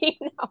MTA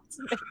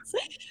announcements?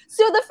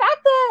 So the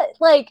fact that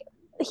like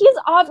he's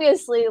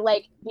obviously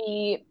like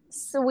the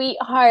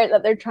sweetheart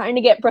that they're trying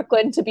to get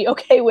Brooklyn to be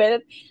okay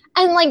with,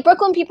 and like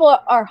Brooklyn people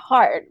are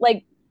hard,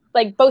 like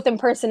both in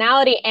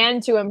personality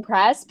and to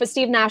impress, but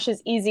Steve Nash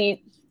is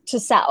easy to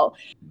sell.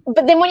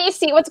 But then when you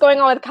see what's going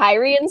on with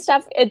Kyrie and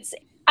stuff,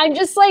 I'm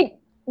just like,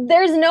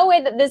 there's no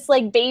way that this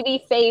like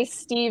baby face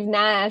Steve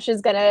Nash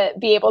is gonna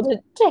be able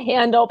to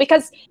handle,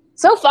 because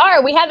so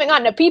far we haven't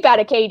gotten a peep out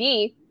of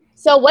KD.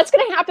 So what's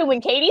gonna happen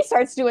when KD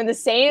starts doing the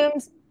same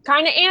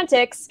kind of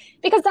antics?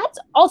 Because that's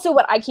also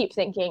what I keep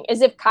thinking,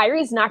 is if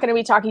Kyrie's not gonna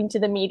be talking to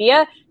the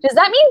media, does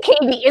that mean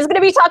KD is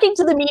gonna be talking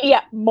to the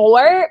media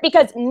more?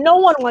 Because no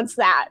one wants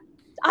that.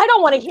 I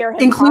don't want to hear him,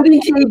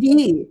 including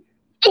KD.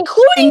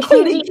 Including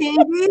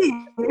KD.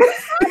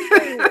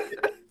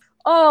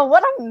 Oh,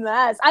 what a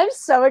mess. I'm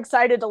so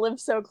excited to live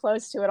so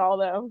close to it all,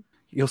 though.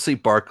 You'll see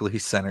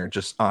Barclays Center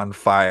just on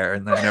fire,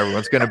 and then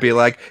everyone's going to be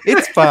like,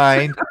 it's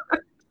fine.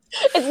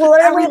 It's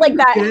literally like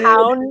that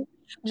hound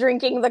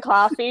drinking the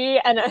coffee,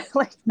 and that's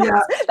going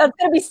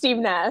to be Steve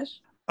Nash.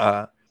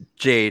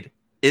 Jade,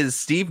 is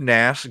Steve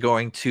Nash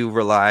going to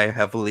rely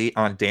heavily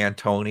on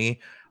D'Antoni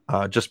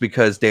just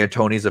because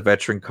D'Antoni's a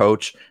veteran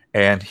coach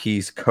and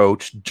he's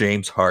coached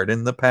James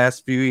Harden the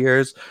past few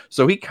years,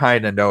 so he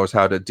kind of knows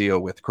how to deal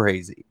with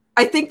crazy?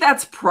 I think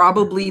that's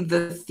probably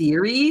the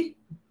theory,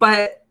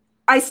 but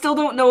I still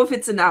don't know if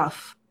it's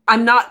enough.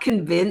 I'm not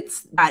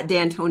convinced that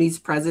D'Antoni's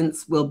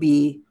presence will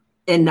be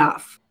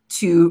enough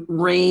to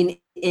rein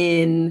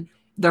in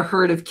the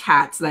herd of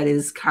cats that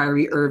is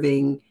Kyrie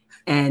Irving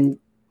and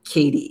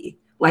KD.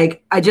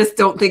 Like, I just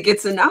don't think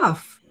it's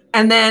enough.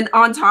 And then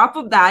on top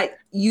of that,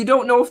 you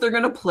don't know if they're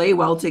going to play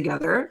well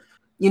together.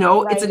 You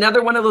know, right. It's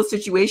another one of those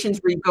situations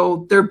where you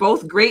go, they're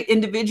both great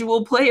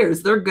individual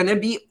players. They're going to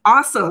be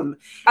awesome.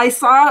 I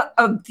saw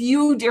a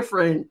few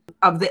different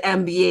of the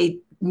NBA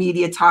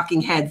media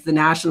talking heads, the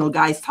national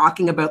guys,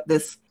 talking about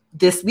this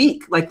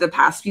week, like the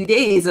past few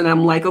days. And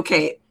I'm like,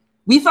 okay,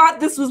 we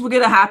thought this was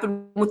going to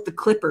happen with the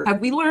Clippers.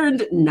 Have we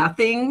learned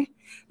nothing?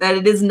 That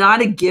it is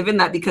not a given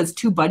that because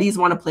two buddies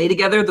want to play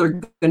together,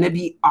 they're going to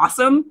be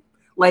awesome?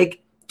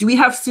 Like, do we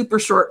have super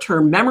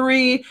short-term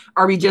memory?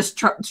 Are we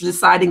just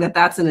deciding that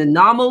that's an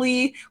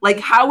anomaly? Like,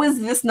 how is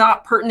this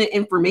not pertinent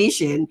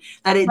information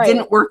that it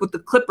didn't work with the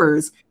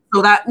Clippers?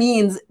 So that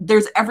means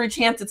there's every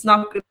chance it's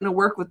not going to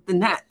work with the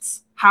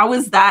Nets. How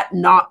is that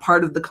not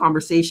part of the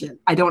conversation?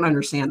 I don't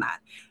understand that.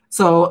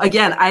 So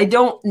again, I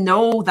don't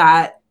know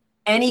that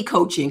any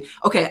coaching.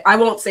 Okay, I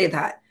won't say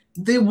that.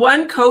 The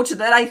one coach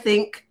that I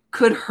think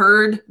could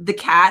herd the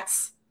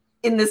cats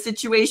in this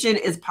situation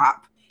is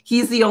Pop.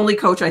 He's the only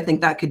coach I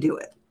think that could do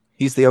it.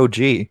 He's the OG.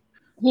 He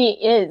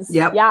is.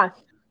 Yep. Yeah.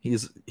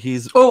 He's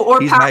or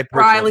Pat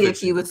Riley if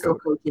he was still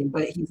coaching,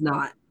 but he's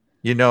not.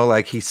 You know,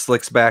 like he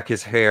slicks back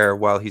his hair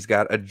while he's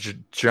got a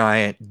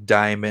giant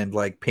diamond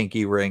like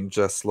pinky ring,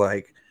 just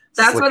like.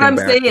 That's what I'm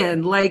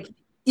saying. Like,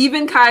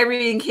 even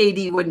Kyrie and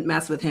KD wouldn't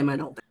mess with him, I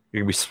don't think.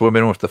 You're gonna be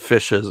swimming with the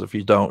fishes if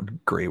you don't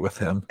agree with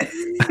him.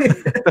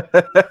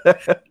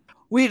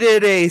 We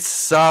did a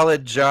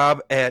solid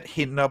job at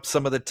hitting up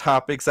some of the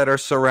topics that are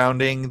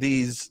surrounding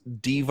these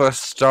diva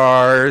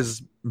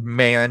stars,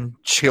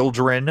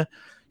 children.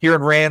 Here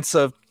in Rants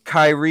of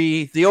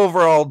Kyrie, the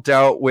overall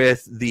doubt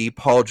with the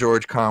Paul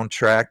George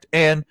contract,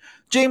 and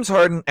James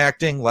Harden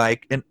acting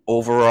like an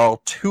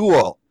overall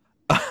tool.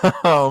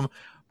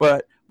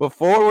 But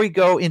before we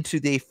go into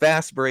the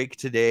fast break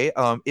today,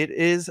 it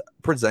is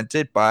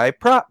presented by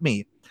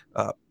PropMe.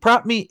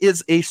 PropMe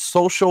is a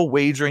social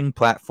wagering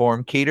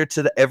platform catered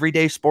to the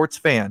everyday sports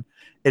fan.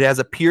 It has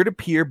a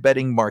peer-to-peer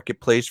betting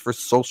marketplace for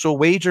social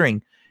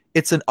wagering.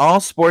 It's an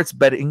all-sports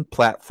betting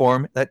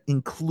platform that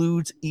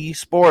includes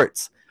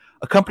esports.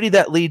 A company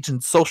that leads in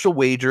social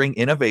wagering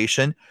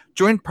innovation.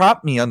 Join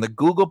PropMe on the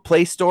Google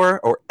Play Store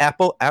or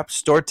Apple App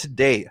Store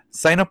today.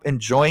 Sign up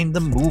and join the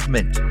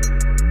movement.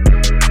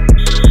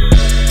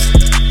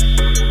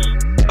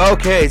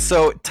 Okay,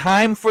 so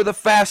time for the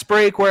fast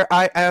break where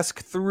I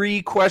ask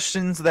 3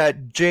 questions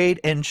that Jade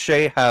and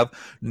Shay have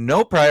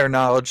no prior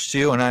knowledge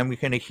to, and I'm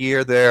going to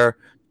hear their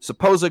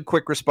supposed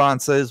quick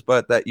responses,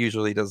 but that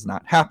usually does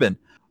not happen.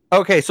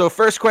 Okay, so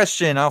first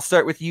question, I'll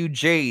start with you,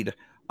 Jade.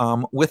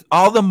 With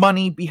all the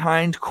money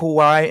behind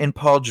Kawhi and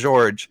Paul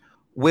George,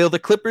 will the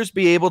Clippers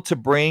be able to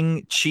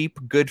bring cheap,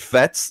 good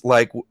vets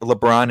like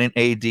LeBron and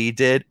AD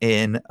did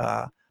in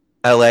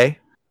LA?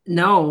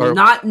 No,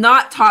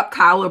 not top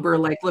caliber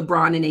like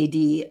LeBron and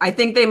AD. I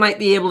think they might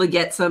be able to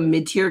get some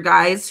mid-tier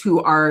guys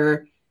who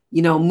are,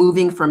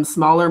 moving from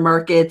smaller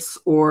markets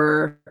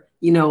or,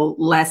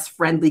 less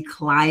friendly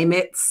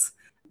climates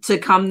to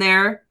come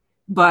there.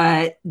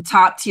 But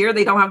top tier,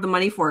 they don't have the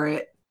money for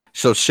it.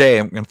 So Shay,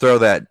 I'm going to throw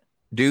that.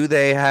 Do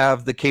they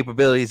have the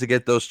capabilities to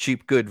get those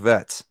cheap, good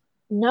vets?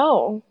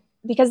 No,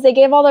 because they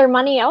gave all their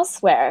money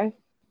elsewhere.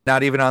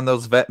 Not even on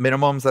those vet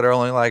minimums that are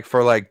only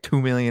for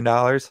 $2 million?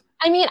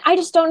 I mean, I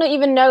just don't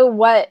even know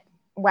what.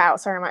 Wow,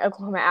 sorry, my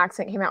Oklahoma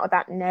accent came out with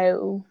that.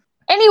 No.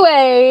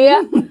 Anyway,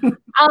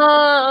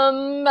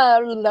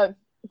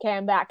 okay,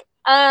 I'm back.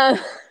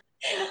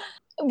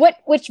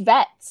 Which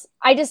vets?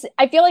 I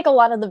feel like a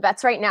lot of the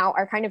vets right now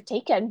are kind of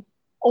taken,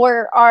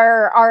 or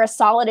are a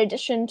solid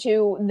addition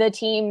to the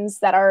teams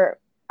that are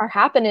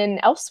happening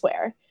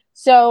elsewhere.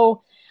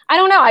 So I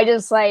don't know.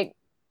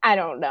 I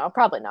don't know.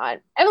 Probably not.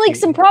 I mean,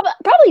 some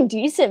probably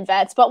decent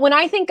vets, but when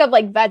I think of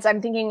vets,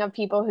 I'm thinking of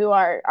people who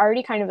are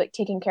already kind of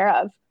taken care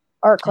of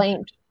or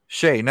claimed.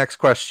 Shay, next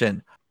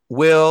question.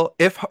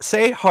 If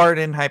say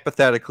Harden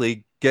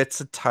hypothetically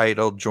gets a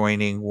title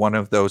joining one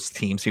of those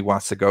teams he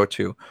wants to go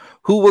to,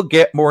 who will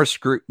get more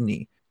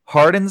scrutiny?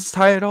 Harden's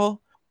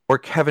title or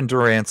Kevin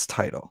Durant's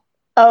title?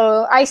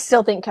 Oh, I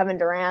still think Kevin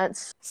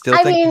Durant's.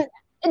 I mean,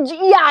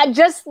 yeah,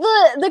 just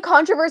the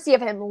controversy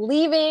of him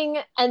leaving,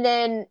 and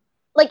then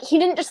he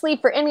didn't just leave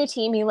for any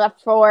team, he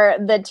left for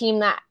the team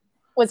that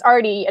was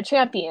already a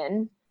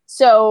champion.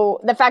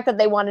 So the fact that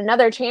they won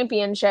another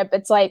championship,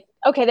 it's like,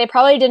 okay, they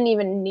probably didn't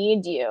even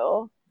need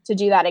you to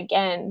do that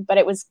again, but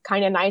it was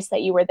kind of nice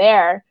that you were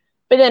there.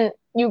 But then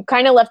you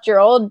kind of left your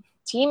old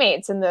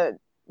teammates in the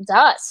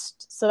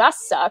dust. So that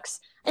sucks.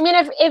 I mean,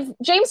 if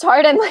James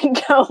Harden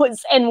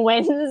goes and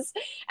wins,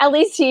 at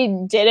least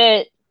he did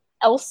it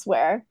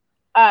elsewhere.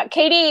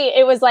 KD,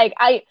 it was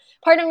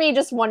part of me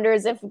just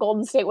wonders if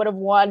Golden State would have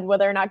won,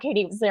 whether or not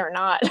KD was there or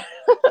not.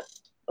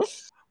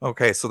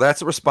 Okay, so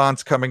that's a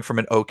response coming from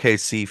an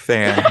OKC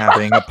fan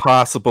having a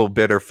possible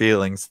bitter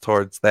feelings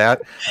towards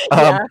that.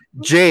 Yeah.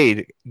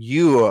 Jade,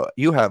 you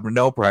have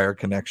no prior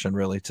connection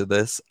really to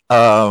this.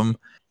 What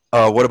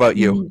about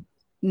you?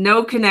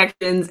 No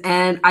connections,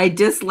 and I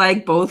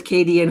dislike both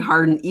KD and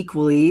Harden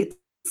equally.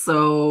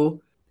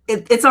 So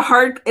that's a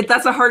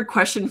hard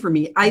question for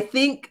me. I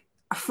think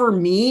for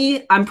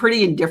me, I'm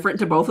pretty indifferent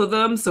to both of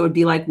them, so it'd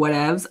be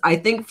whatevs. I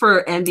think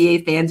for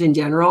NBA fans in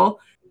general,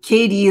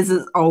 KD is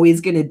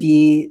always going to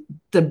be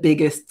the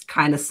biggest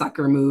kind of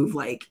sucker move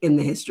in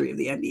the history of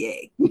the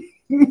NBA.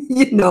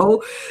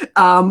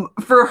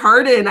 For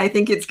Harden, I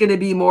think it's going to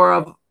be more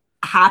of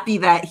happy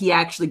that he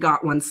actually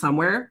got one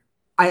somewhere.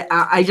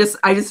 I just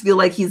feel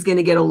like he's going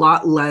to get a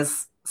lot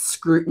less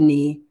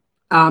scrutiny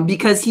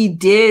because he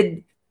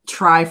did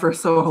try for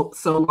so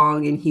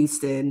long in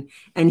Houston,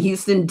 and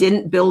Houston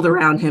didn't build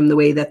around him the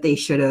way that they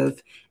should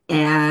have.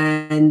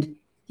 And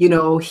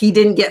he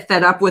didn't get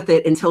fed up with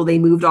it until they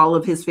moved all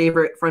of his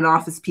favorite front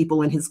office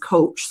people and his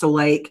coach. So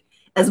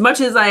as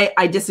much as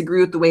I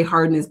disagree with the way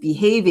Harden is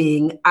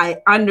behaving,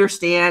 I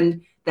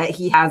understand that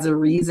he has a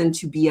reason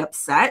to be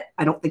upset.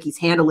 I don't think he's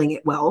handling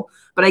it well,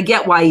 but I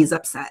get why he's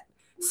upset.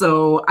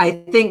 So I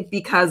think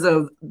because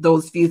of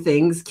those few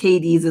things,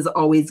 KD's is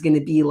always going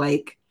to be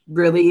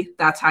really?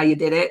 That's how you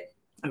did it?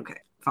 Okay,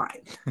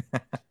 fine.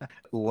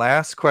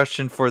 Last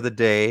question for the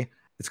day.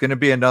 It's going to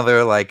be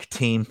another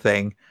team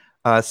thing.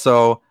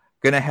 So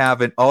going to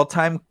have an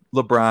all-time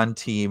LeBron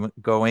team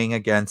going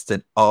against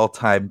an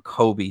all-time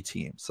Kobe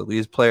team. So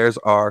these players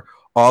are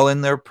all in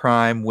their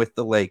prime with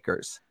the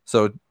Lakers.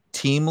 So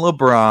Team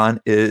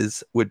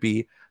LeBron would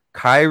be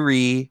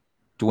Kyrie,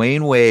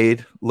 Dwayne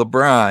Wade,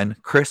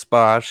 LeBron, Chris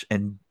Bosh,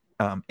 and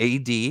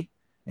AD,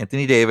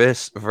 Anthony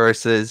Davis,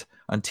 versus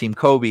on Team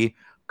Kobe,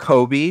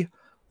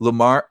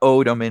 Lamar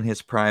Odom in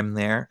his prime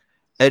there,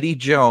 Eddie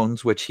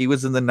Jones, which he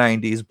was in the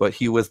 90s, but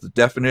he was the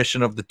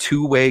definition of the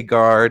two-way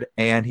guard,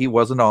 and he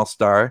was an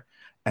all-star.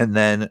 And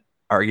then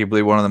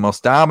arguably one of the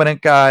most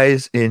dominant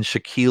guys in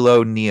Shaquille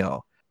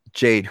O'Neal.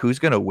 Jade, who's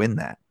going to win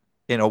that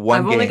in a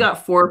one game? I only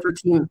got four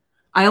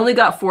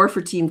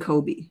for Team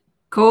Kobe.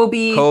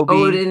 Kobe,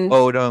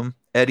 Odom,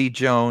 Eddie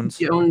Jones,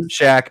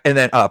 Shaq, and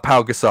then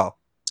Pau Gasol.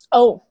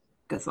 Oh.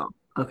 Gasol.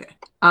 Okay.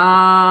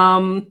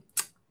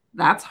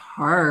 That's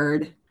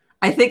hard.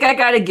 I think I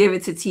got to give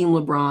it to Team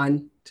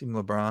LeBron. Team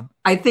LeBron.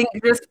 I think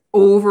just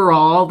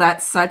overall,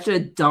 that's such a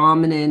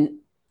dominant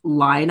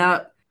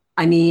lineup.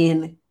 I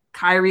mean,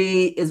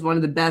 Kyrie is one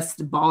of the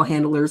best ball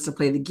handlers to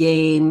play the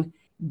game.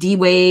 D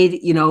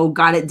Wade,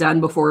 got it done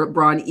before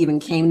Braun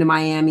even came to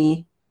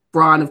Miami.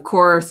 Braun, of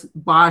course,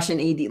 Bosh and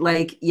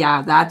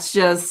AD. That's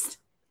just.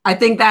 I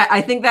think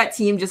that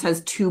team just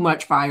has too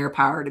much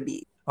firepower to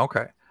beat.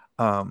 Okay,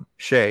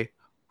 Shay,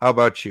 how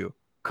about you?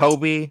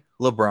 Kobe,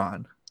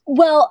 LeBron.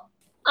 Well,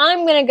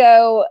 I'm gonna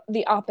go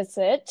the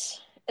opposite.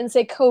 and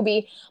say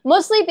Kobe,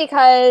 mostly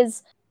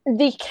because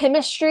the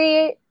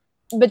chemistry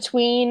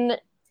between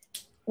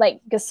like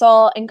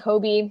Gasol and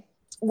Kobe,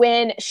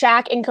 when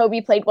Shaq and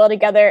Kobe played well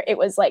together, it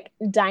was like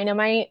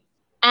dynamite.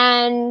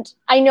 And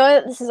I know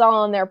that this is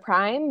all in their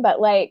prime, but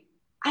like,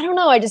 I don't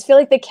know. I just feel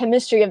like the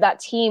chemistry of that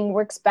team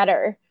works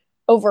better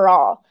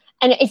overall.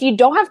 And if you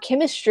don't have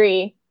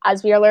chemistry,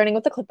 as we are learning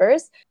with the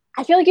Clippers,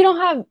 I feel like you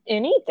don't have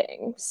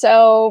anything.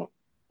 So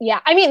yeah,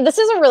 I mean, this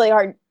is really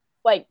hard.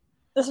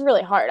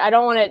 I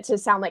don't want it to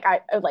sound like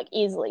I would like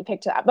easily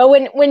pick to that. But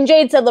when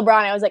Jade said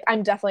LeBron, I was like,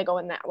 I'm definitely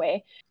going that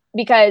way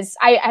because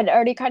I had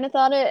already kind of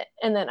thought it.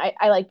 And then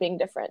I like being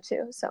different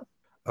too. So.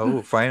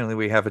 Oh, finally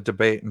we have a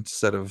debate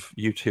instead of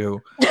you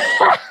two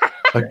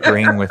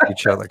agreeing with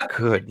each other.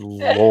 Good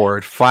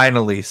Lord.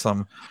 Finally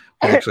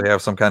we actually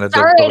have some kind of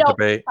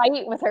debate.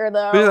 Fight with her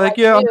though. Be like,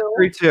 yeah, I'm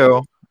agree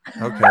too.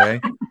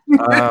 Okay.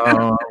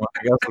 I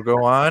guess we'll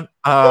go on.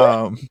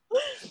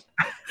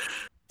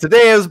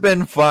 Today has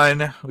been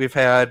fun. We've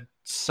had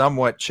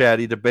somewhat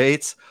chatty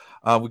debates.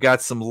 We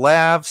got some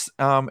laughs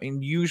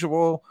and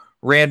usual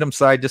random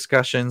side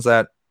discussions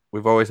that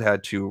we've always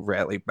had to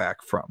rally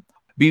back from.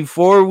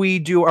 Before we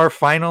do our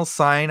final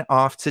sign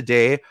off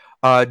today,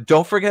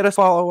 don't forget to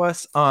follow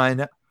us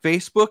on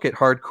Facebook at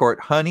Hardcourt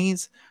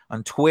Honeys,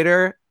 on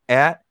Twitter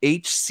at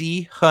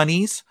HC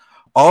Honeys.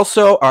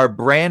 Also, our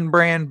brand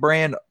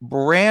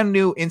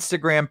new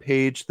Instagram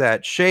page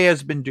that Shay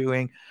has been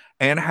doing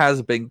and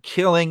has been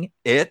killing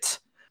it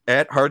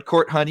at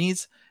Hardcourt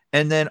Honeys.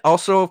 And then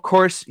also, of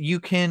course, you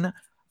can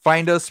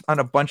find us on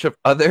a bunch of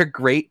other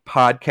great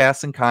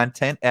podcasts and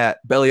content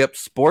at Belly Up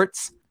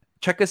Sports.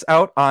 Check us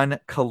out on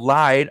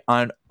Collide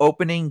on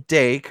opening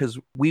day because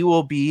we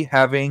will be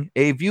having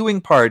a viewing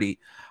party.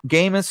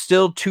 Game is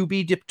still to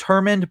be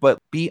determined, but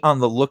be on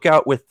the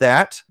lookout with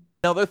that.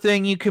 Another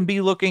thing you can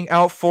be looking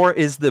out for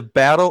is the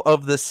Battle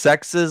of the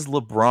Sexes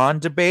LeBron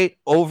debate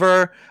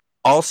over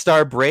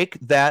All-Star break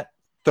that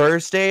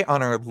Thursday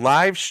on our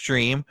live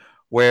stream,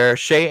 where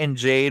Shay and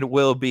Jade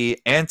will be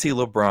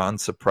anti-LeBron,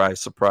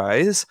 surprise,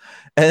 surprise.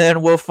 And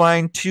then we'll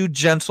find two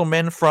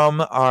gentlemen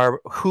from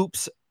our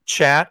Hoops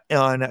chat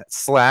on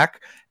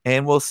Slack,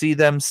 and we'll see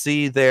them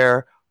see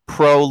their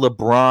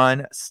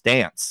pro-LeBron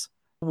stance.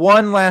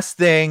 One last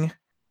thing.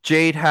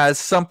 Jade has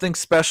something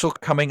special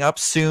coming up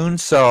soon,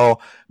 so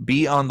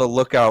be on the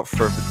lookout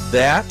for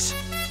that.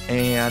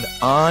 And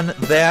on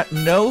that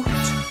note,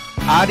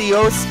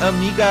 adios,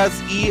 amigas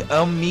y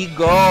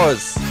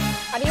amigos.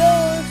 Adios.